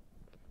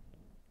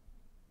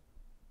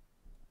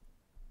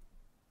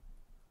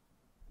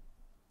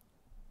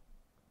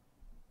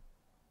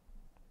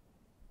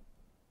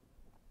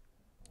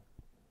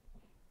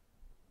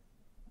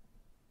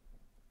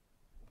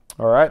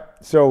 All right,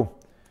 so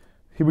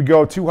here we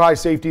go. 2 high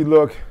safety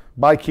look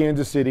by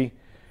Kansas City.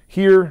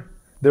 Here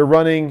they're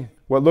running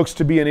what looks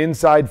to be an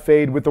inside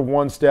fade with a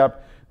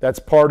 1-step. That's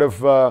part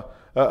of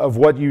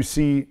what you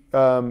see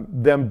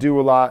them do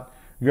a lot.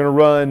 You're going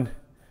to run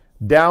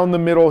down the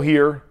middle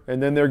here,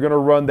 and then they're going to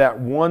run that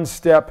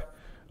 1-step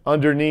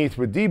underneath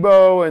with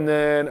Debo, and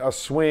then a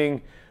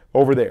swing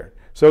over there.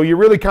 So you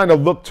really kind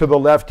of look to the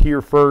left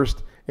here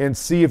first and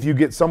see if you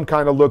get some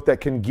kind of look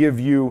that can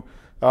give you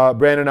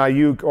Brandon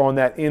Ayuk on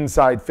that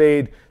inside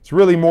fade. It's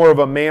really more of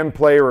a man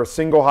play or a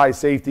single high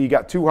safety. You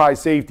got 2 high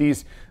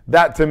safeties.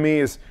 That to me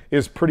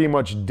is pretty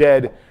much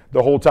dead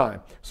the whole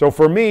time. So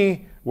for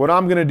me, what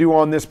I'm going to do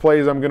on this play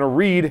is I'm going to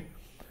read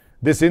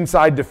this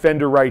inside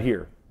defender right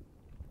here.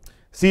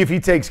 See if he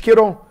takes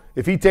Kittle.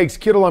 If he takes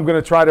Kittle, I'm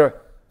going to try to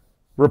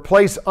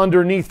replace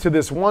underneath to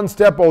this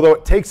 1-step, although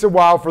it takes a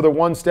while for the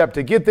 1-step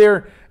to get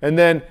there. And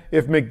then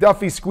if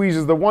McDuffie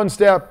squeezes the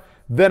 1-step,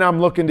 then I'm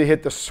looking to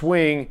hit the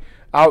swing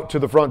out to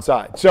the front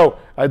side. So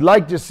I'd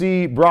like to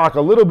see Brock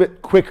a little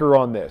bit quicker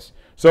on this.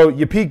 So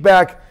you peek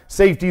back,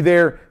 safety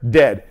there,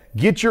 dead.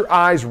 Get your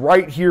eyes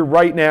right here,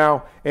 right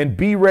now, and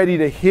be ready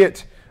to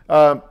hit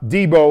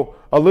Debo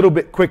a little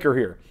bit quicker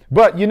here.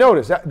 But you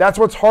notice, that's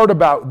what's hard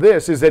about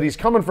this, is that he's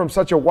coming from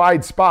such a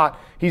wide spot.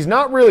 He's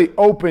not really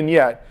open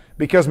yet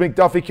because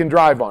McDuffie can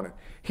drive on it.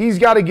 He's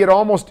got to get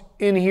almost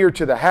in here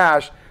to the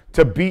hash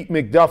to beat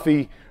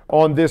McDuffie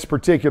on this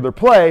particular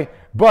play.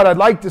 But I'd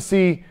like to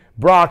see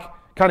Brock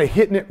kind of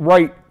hitting it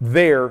right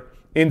there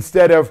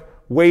instead of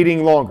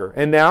waiting longer.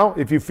 And now,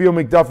 if you feel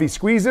McDuffie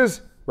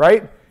squeezes,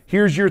 right,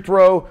 here's your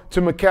throw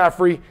to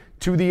McCaffrey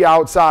to the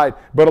outside.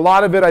 But a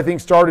lot of it, I think,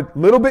 started a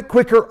little bit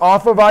quicker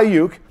off of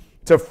Ayuk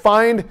to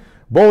find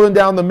Bolden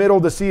down the middle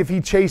to see if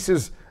he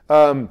chases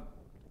Kittle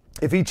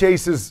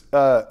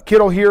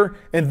here,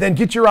 and then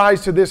get your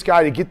eyes to this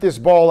guy to get this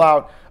ball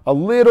out a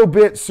little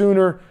bit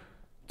sooner.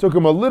 Took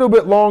him a little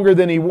bit longer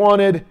than he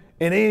wanted,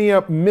 and ending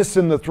up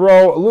missing the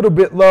throw a little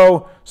bit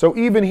low. So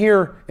even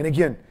here, and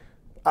again,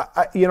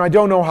 I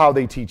don't know how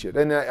they teach it,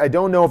 and I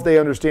don't know if they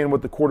understand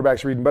what the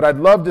quarterback's reading, but I'd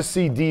love to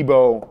see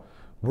Debo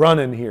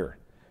running here.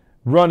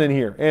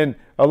 And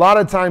a lot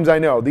of times I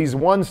know these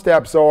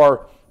 1-steps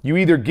are You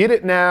either get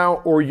it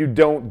now or you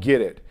don't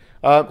get it.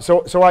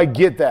 So I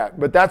get that.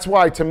 But that's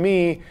why, to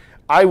me,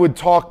 I would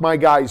talk my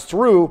guys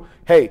through,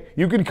 hey,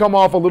 you can come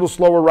off a little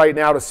slower right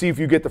now to see if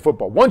you get the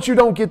football. Once you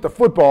don't get the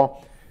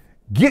football,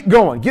 get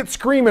going. Get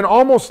screaming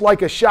almost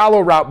like a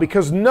shallow route,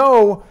 because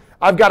no,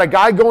 I've got a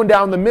guy going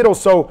down the middle,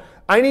 so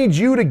I need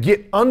you to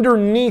get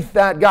underneath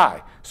that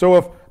guy. So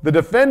if the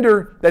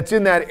defender that's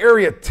in that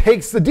area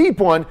takes the deep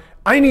one,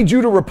 I need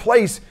you to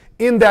replace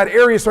in that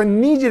area. So I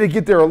need you to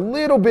get there a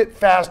little bit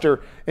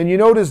faster. And you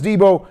notice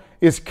Debo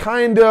is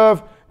kind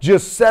of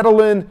just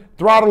settling,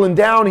 throttling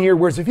down here,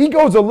 whereas if he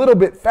goes a little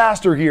bit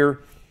faster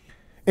here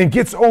and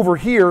gets over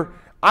here,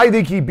 I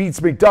think he beats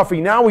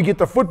McDuffie. Now we get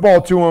the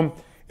football to him,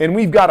 and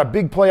we've got a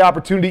big play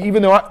opportunity,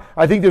 even though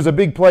I think there's a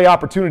big play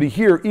opportunity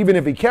here, even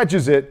if he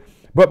catches it,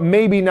 but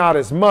maybe not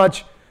as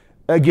much.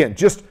 Again,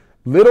 just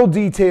little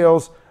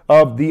details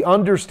of the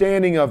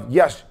understanding of,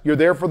 yes, you're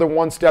there for the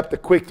one step, the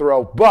quick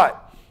throw,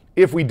 but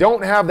if we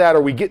don't have that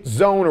or we get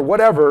zone or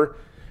whatever,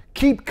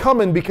 keep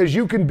coming, because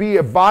you can be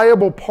a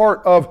viable part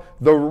of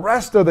the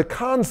rest of the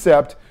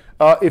concept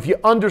if you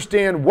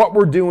understand what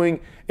we're doing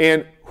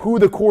and who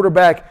the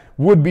quarterback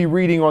would be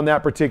reading on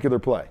that particular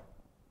play.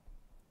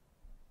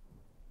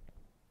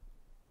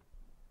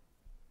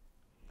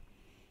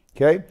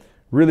 Okay,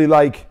 really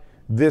like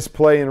this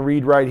play and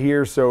read right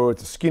here. So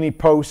it's a skinny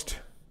post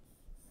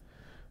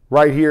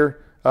right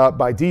here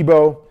by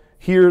Debo.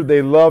 Here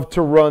they love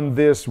to run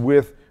this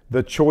with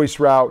the choice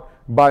route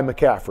by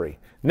McCaffrey.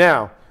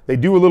 Now, they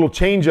do a little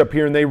change up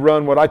here and they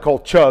run what I call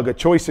chug, a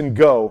choice and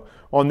go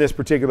on this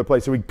particular play.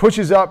 So he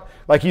pushes up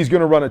like he's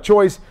going to run a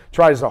choice,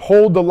 tries to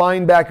hold the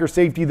linebacker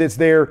safety that's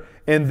there,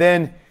 and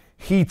then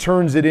he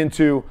turns it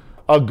into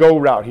a go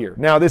route here.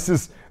 Now, this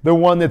is the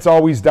one that's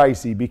always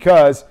dicey,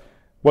 because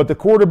what the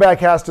quarterback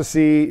has to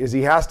see is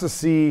he has to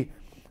see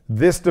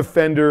this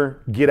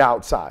defender get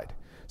outside.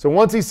 So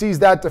once he sees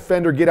that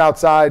defender get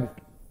outside,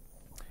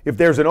 if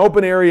there's an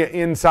open area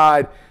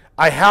inside,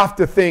 I have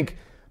to think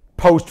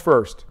post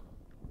first.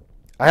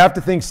 I have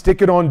to think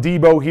stick it on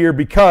Debo here,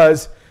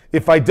 because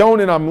if I don't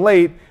and I'm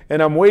late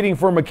and I'm waiting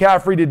for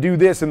McCaffrey to do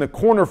this and the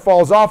corner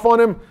falls off on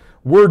him,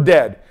 we're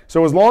dead.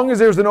 So as long as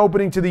there's an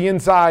opening to the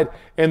inside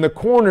and the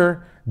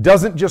corner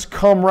doesn't just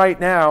come right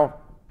now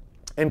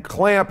and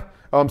clamp,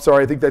 I'm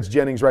sorry, I think that's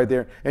Jennings right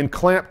there, and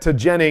clamp to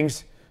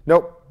Jennings,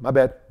 nope, my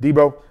bad,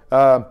 Debo,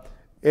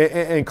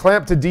 and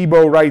clamp to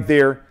Debo right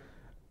there,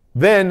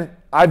 then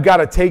I've got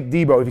to take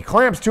Debo. If he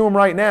clamps to him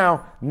right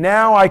now,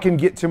 now I can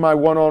get to my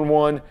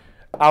one-on-one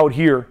out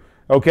here,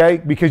 okay?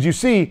 Because you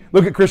see,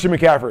 look at Christian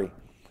McCaffrey.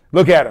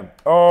 Look at him.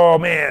 Oh,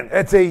 man,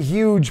 that's a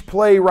huge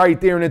play right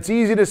there. And it's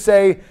easy to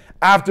say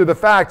after the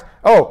fact,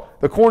 oh,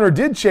 the corner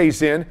did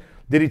chase in.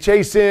 Did he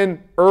chase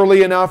in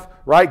early enough,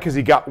 right? Because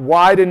he got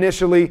wide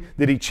initially.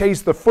 Did he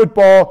chase the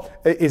football?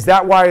 Is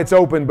that why it's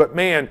open? But,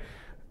 man,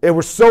 it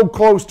was so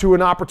close to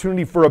an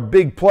opportunity for a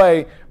big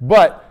play.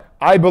 But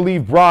I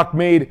believe Brock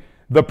made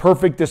the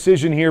perfect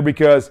decision here,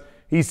 because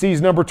he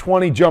sees number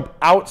 20 jump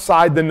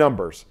outside the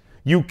numbers.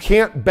 You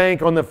can't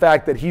bank on the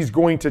fact that he's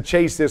going to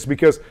chase this,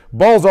 because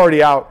ball's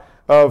already out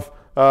of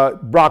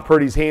Brock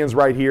Purdy's hands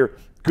right here.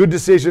 Good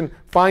decision,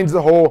 finds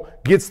the hole,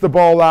 gets the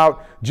ball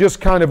out. Just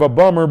kind of a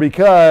bummer,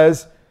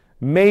 because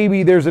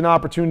maybe there's an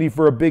opportunity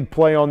for a big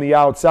play on the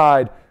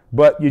outside,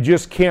 but you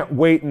just can't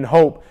wait and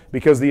hope,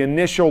 because the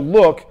initial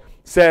look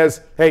says,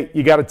 hey,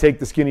 you got to take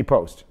the skinny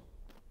post.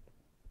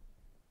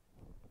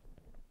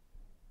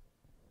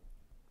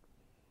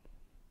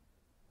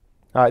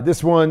 All right,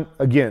 this one,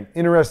 again,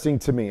 interesting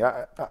to me.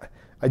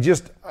 I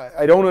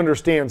don't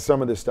understand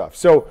some of this stuff.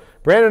 So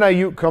Brandon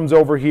Ayuk comes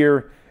over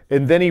here,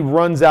 and then he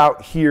runs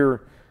out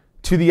here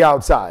to the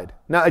outside.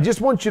 Now, I just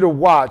want you to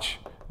watch,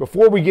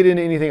 before we get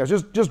into anything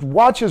else, just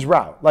watch his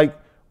route. Like,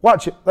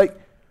 watch it. Like,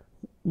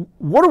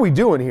 what are we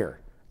doing here?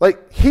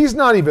 Like, he's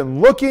not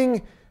even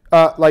looking.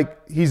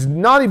 Like, he's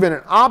not even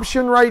an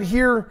option right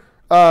here.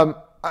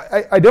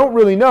 I don't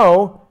really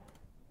know.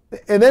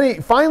 And then he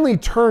finally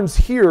turns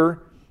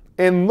here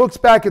and looks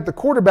back at the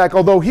quarterback,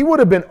 although he would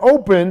have been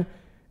open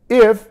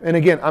if, and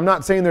again, I'm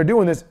not saying they're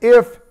doing this,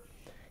 if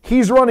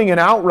he's running an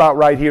out route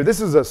right here.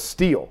 This is a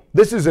steal.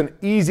 This is an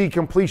easy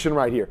completion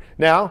right here.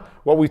 Now,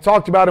 what we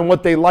talked about and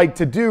what they like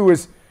to do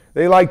is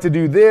they like to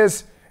do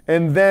this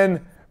and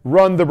then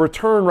run the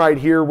return right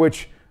here,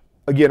 which,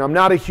 again, I'm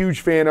not a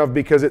huge fan of,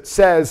 because it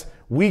says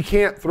we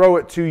can't throw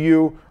it to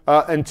you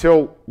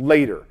until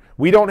later.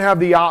 We don't have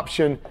the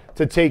option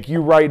to take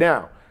you right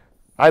now.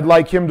 I'd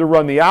like him to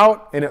run the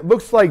out, and it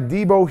looks like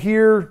Debo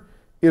here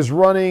is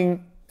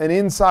running an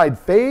inside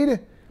fade.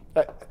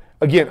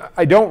 Again,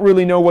 I don't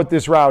really know what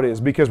this route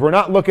is, because we're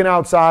not looking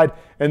outside,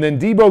 and then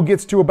Debo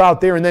gets to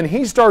about there, and then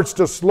he starts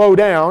to slow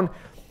down.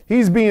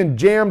 He's being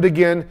jammed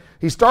again.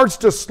 He starts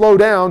to slow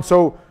down,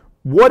 so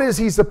what is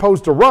he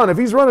supposed to run? If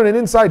he's running an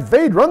inside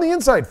fade, run the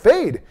inside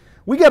fade.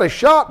 We got a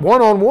shot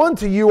one-on-one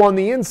to you on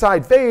the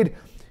inside fade.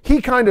 He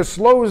kind of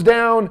slows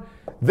down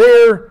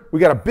there. We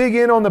got a big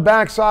in on the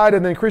backside,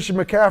 and then Christian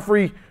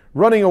McCaffrey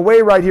running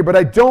away right here, but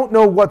I don't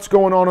know what's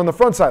going on the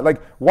front side.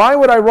 Like, why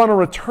would I run a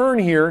return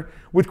here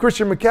with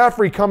Christian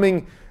McCaffrey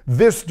coming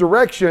this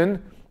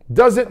direction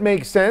doesn't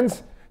make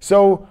sense.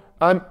 So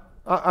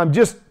I'm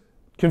just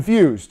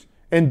confused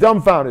and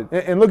dumbfounded.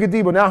 And look at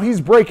Debo. Now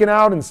he's breaking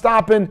out and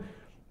stopping.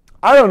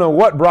 I don't know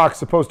what Brock's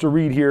supposed to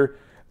read here.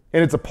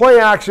 And it's a play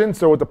action.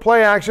 So with the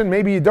play action,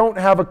 maybe you don't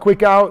have a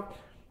quick out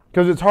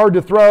because it's hard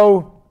to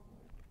throw.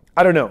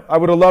 I don't know. I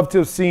would have loved to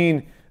have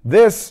seen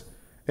this.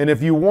 And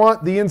if you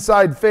want the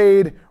inside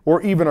fade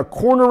or even a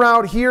corner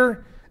out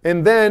here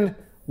and then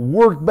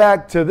work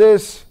back to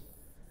this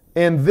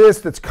and this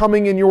that's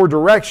coming in your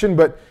direction,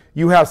 but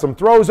you have some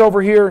throws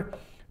over here.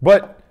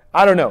 But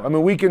I don't know. I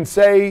mean, we can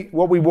say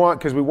what we want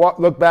because we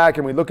look back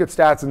and we look at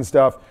stats and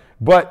stuff.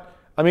 But,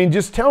 I mean,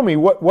 just tell me,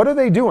 what are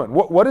they doing?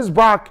 What is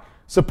Brock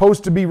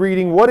supposed to be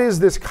reading? What is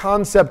this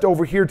concept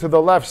over here to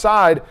the left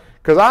side?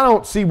 Because I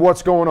don't see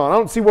what's going on. I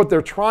don't see what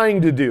they're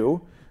trying to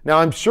do. Now,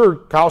 I'm sure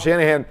Kyle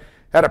Shanahan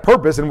had a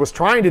purpose and was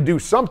trying to do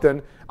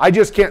something. I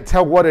just can't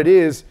tell what it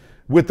is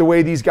with the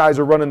way these guys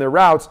are running their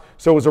routes.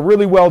 So it was a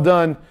really well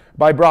done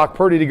by Brock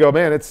Purdy to go,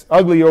 man, it's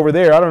ugly over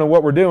there. I don't know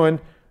what we're doing.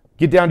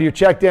 Get down to your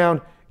check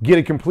down, get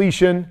a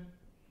completion,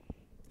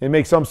 and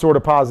make some sort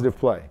of positive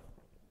play.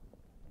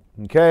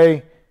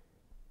 Okay.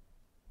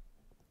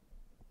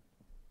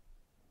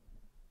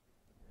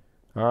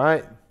 All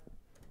right.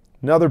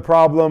 Another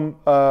problem,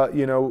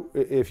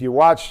 if you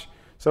watch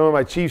some of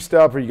my Chiefs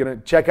stuff, or you're going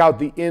to check out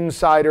the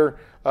Insider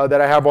that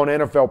I have on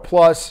NFL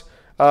Plus,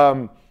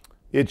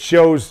 it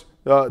shows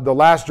the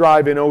last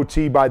drive in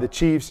OT by the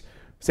Chiefs.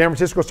 San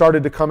Francisco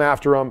started to come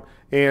after them,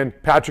 and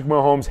Patrick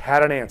Mahomes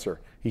had an answer.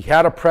 He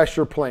had a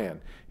pressure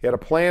plan. He had a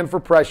plan for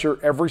pressure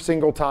every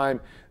single time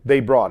they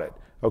brought it.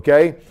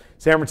 Okay?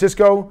 San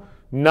Francisco,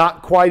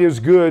 not quite as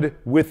good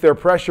with their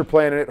pressure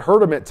plan, and it hurt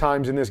them at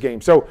times in this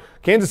game. So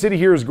Kansas City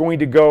here is going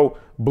to go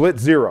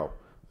blitz zero.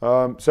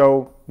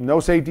 So no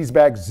safeties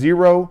back,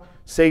 zero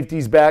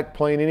safeties back,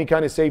 playing any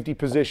kind of safety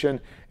position,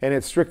 and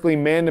it's strictly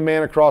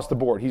man-to-man across the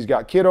board. He's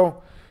got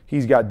Kittle,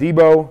 he's got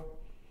Debo,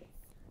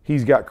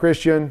 he's got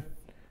Christian,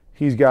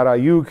 he's got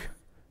Ayuk,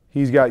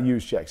 he's got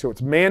Juszczyk. So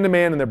it's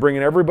man-to-man, and they're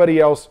bringing everybody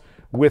else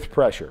with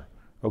pressure,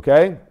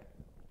 okay?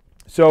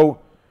 So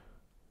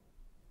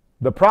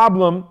the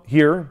problem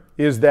here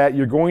is that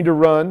you're going to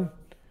run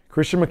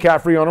Christian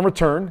McCaffrey on a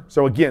return.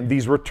 So again,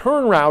 these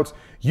return routes,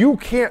 you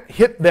can't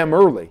hit them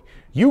early.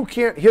 You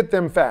can't hit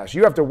them fast.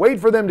 You have to wait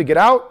for them to get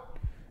out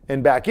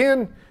and back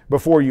in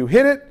before you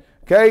hit it.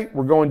 Okay,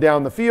 we're going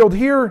down the field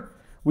here.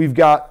 We've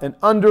got an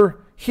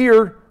under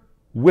here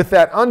with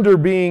that under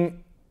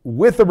being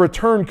with a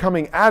return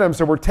coming at him.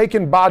 So we're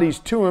taking bodies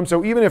to him.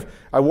 So even if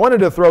I wanted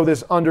to throw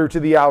this under to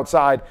the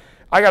outside,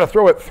 I got to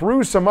throw it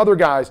through some other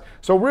guys.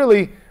 So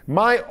really,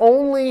 my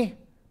only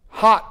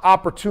hot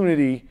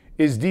opportunity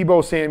is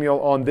Debo Samuel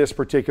on this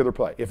particular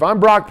play. If I'm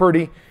Brock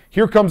Purdy,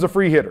 here comes a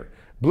free hitter.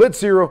 Blitz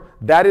zero,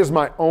 that is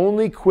my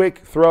only quick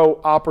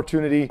throw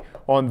opportunity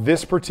on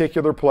this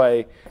particular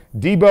play.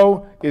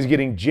 Debo is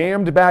getting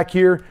jammed back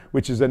here,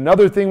 which is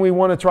another thing we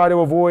want to try to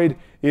avoid,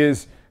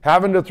 is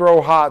having to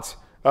throw hots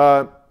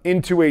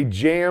into a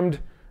jammed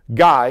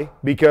guy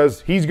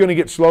because he's going to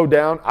get slowed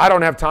down. I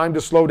don't have time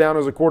to slow down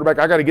as a quarterback.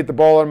 I got to get the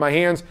ball in my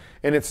hands,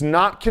 and it's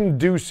not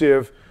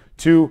conducive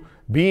to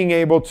being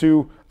able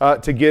to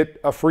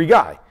get a free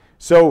guy.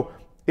 So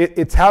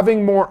it's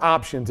having more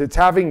options. It's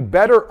having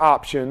better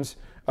options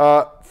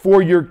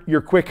for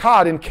your quick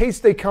hot in case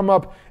they come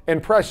up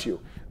and press you.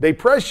 They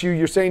press you,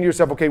 you're saying to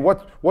yourself, okay,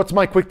 what's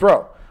my quick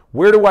throw?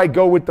 Where do I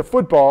go with the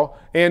football?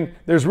 And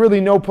there's really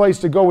no place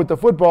to go with the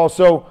football.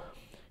 So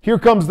here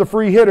comes the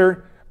free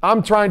hitter.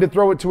 I'm trying to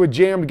throw it to a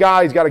jammed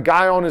guy. He's got a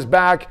guy on his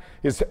back.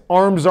 His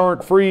arms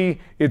aren't free.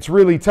 It's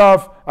really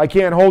tough. I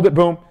can't hold it.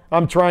 Boom.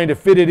 I'm trying to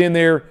fit it in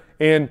there,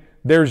 and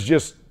there's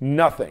just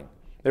nothing.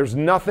 There's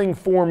nothing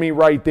for me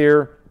right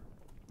there.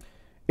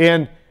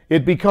 And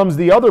it becomes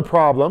the other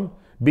problem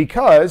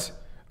because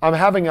I'm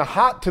having a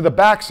hot to the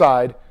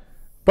backside,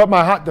 but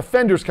my hot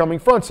defender's coming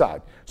front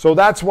side. So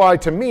that's why,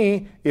 to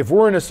me, if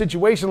we're in a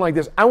situation like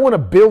this, I want to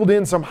build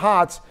in some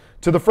hots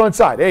to the front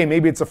side. Hey,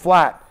 maybe it's a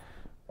flat,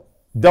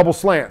 double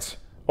slants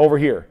over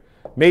here.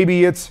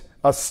 Maybe it's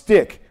a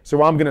stick.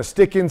 So I'm going to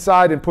stick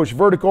inside and push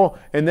vertical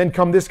and then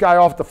come this guy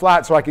off the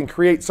flat so I can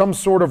create some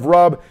sort of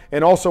rub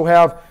and also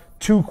have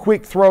two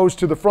quick throws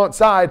to the front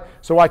side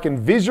so I can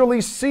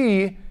visually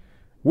see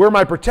where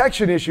my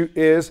protection issue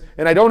is,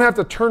 and I don't have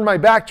to turn my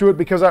back to it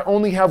because I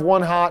only have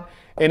one hot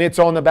and it's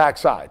on the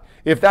backside.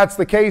 If that's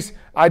the case,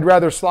 I'd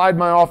rather slide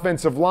my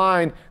offensive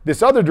line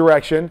this other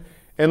direction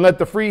and let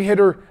the free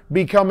hitter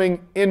be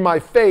coming in my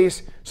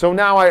face, so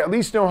now I at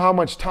least know how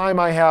much time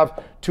I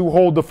have to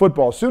hold the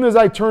football. As soon as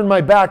I turn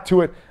my back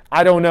to it,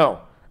 I don't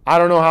know. I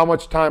don't know how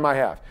much time I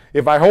have.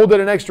 If I hold it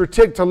an extra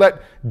tick to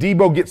let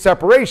Debo get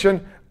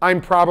separation, I'm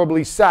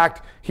probably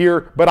sacked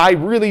here, but I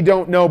really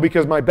don't know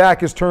because my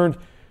back is turned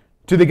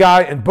to the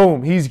guy, and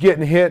boom, he's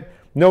getting hit,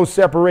 no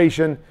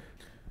separation.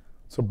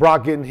 So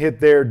Brock getting hit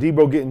there,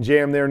 Debo getting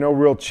jammed there, no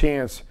real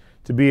chance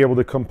to be able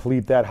to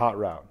complete that hot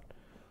route.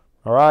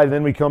 All right,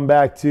 then we come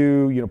back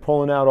to,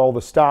 pulling out all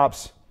the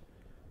stops.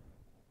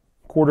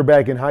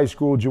 Quarterback in high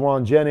school,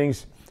 Juwan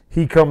Jennings,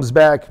 he comes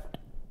back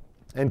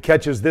and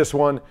catches this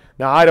one.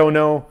 Now, I don't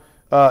know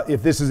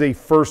if this is a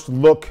first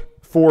look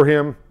for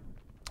him.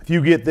 If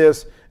you get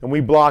this and we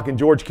block and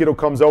George Kittle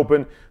comes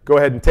open, go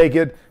ahead and take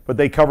it. But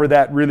they cover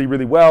that really,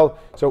 really well.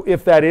 So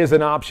if that is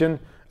an option,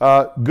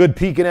 good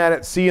peeking at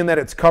it, seeing that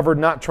it's covered,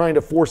 not trying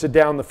to force it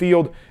down the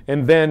field,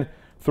 and then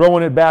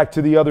throwing it back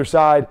to the other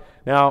side.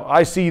 Now,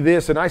 I see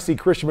this, and I see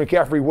Christian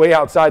McCaffrey way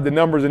outside the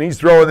numbers, and he's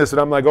throwing this,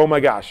 and I'm like, oh my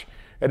gosh.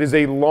 That is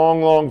a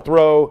long, long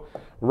throw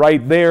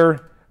right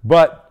there.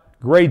 But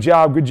great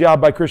job, good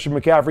job by Christian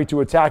McCaffrey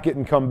to attack it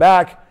and come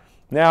back.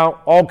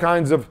 Now, all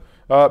kinds of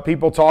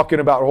people talking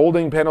about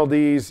holding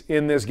penalties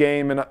in this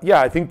game. And yeah,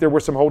 I think there were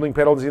some holding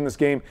penalties in this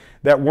game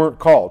that weren't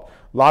called.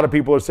 A lot of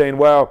people are saying,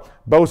 well,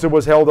 Bosa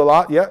was held a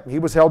lot. Yeah, he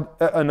was held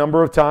a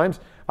number of times.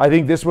 I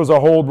think this was a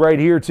hold right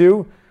here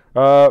too.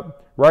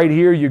 Right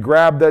here, you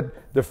grab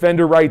that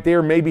defender right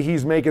there. Maybe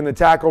he's making the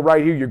tackle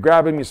right here. You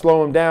grab him, you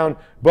slow him down.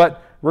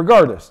 But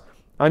regardless,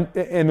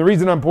 and the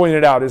reason I'm pointing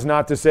it out is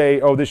not to say,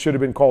 oh, this should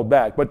have been called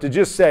back, but to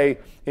just say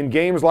in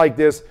games like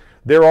this,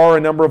 there are a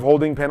number of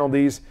holding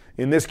penalties.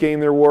 In this game,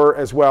 there were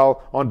as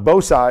well on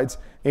both sides,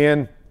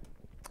 and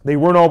they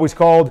weren't always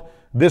called.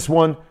 This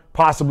one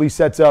possibly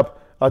sets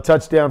up a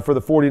touchdown for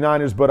the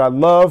 49ers, but I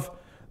love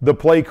the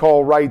play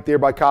call right there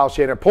by Kyle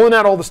Shanahan. Pulling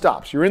out all the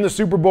stops. You're in the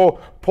Super Bowl,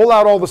 pull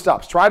out all the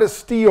stops. Try to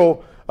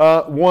steal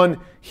one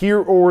here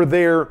or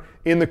there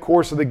in the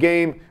course of the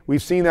game.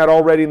 We've seen that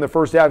already in the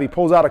first half. He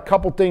pulls out a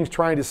couple things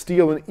trying to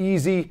steal an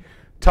easy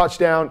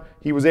touchdown.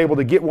 He was able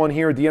to get one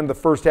here at the end of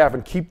the first half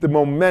and keep the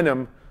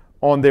momentum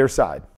on their side.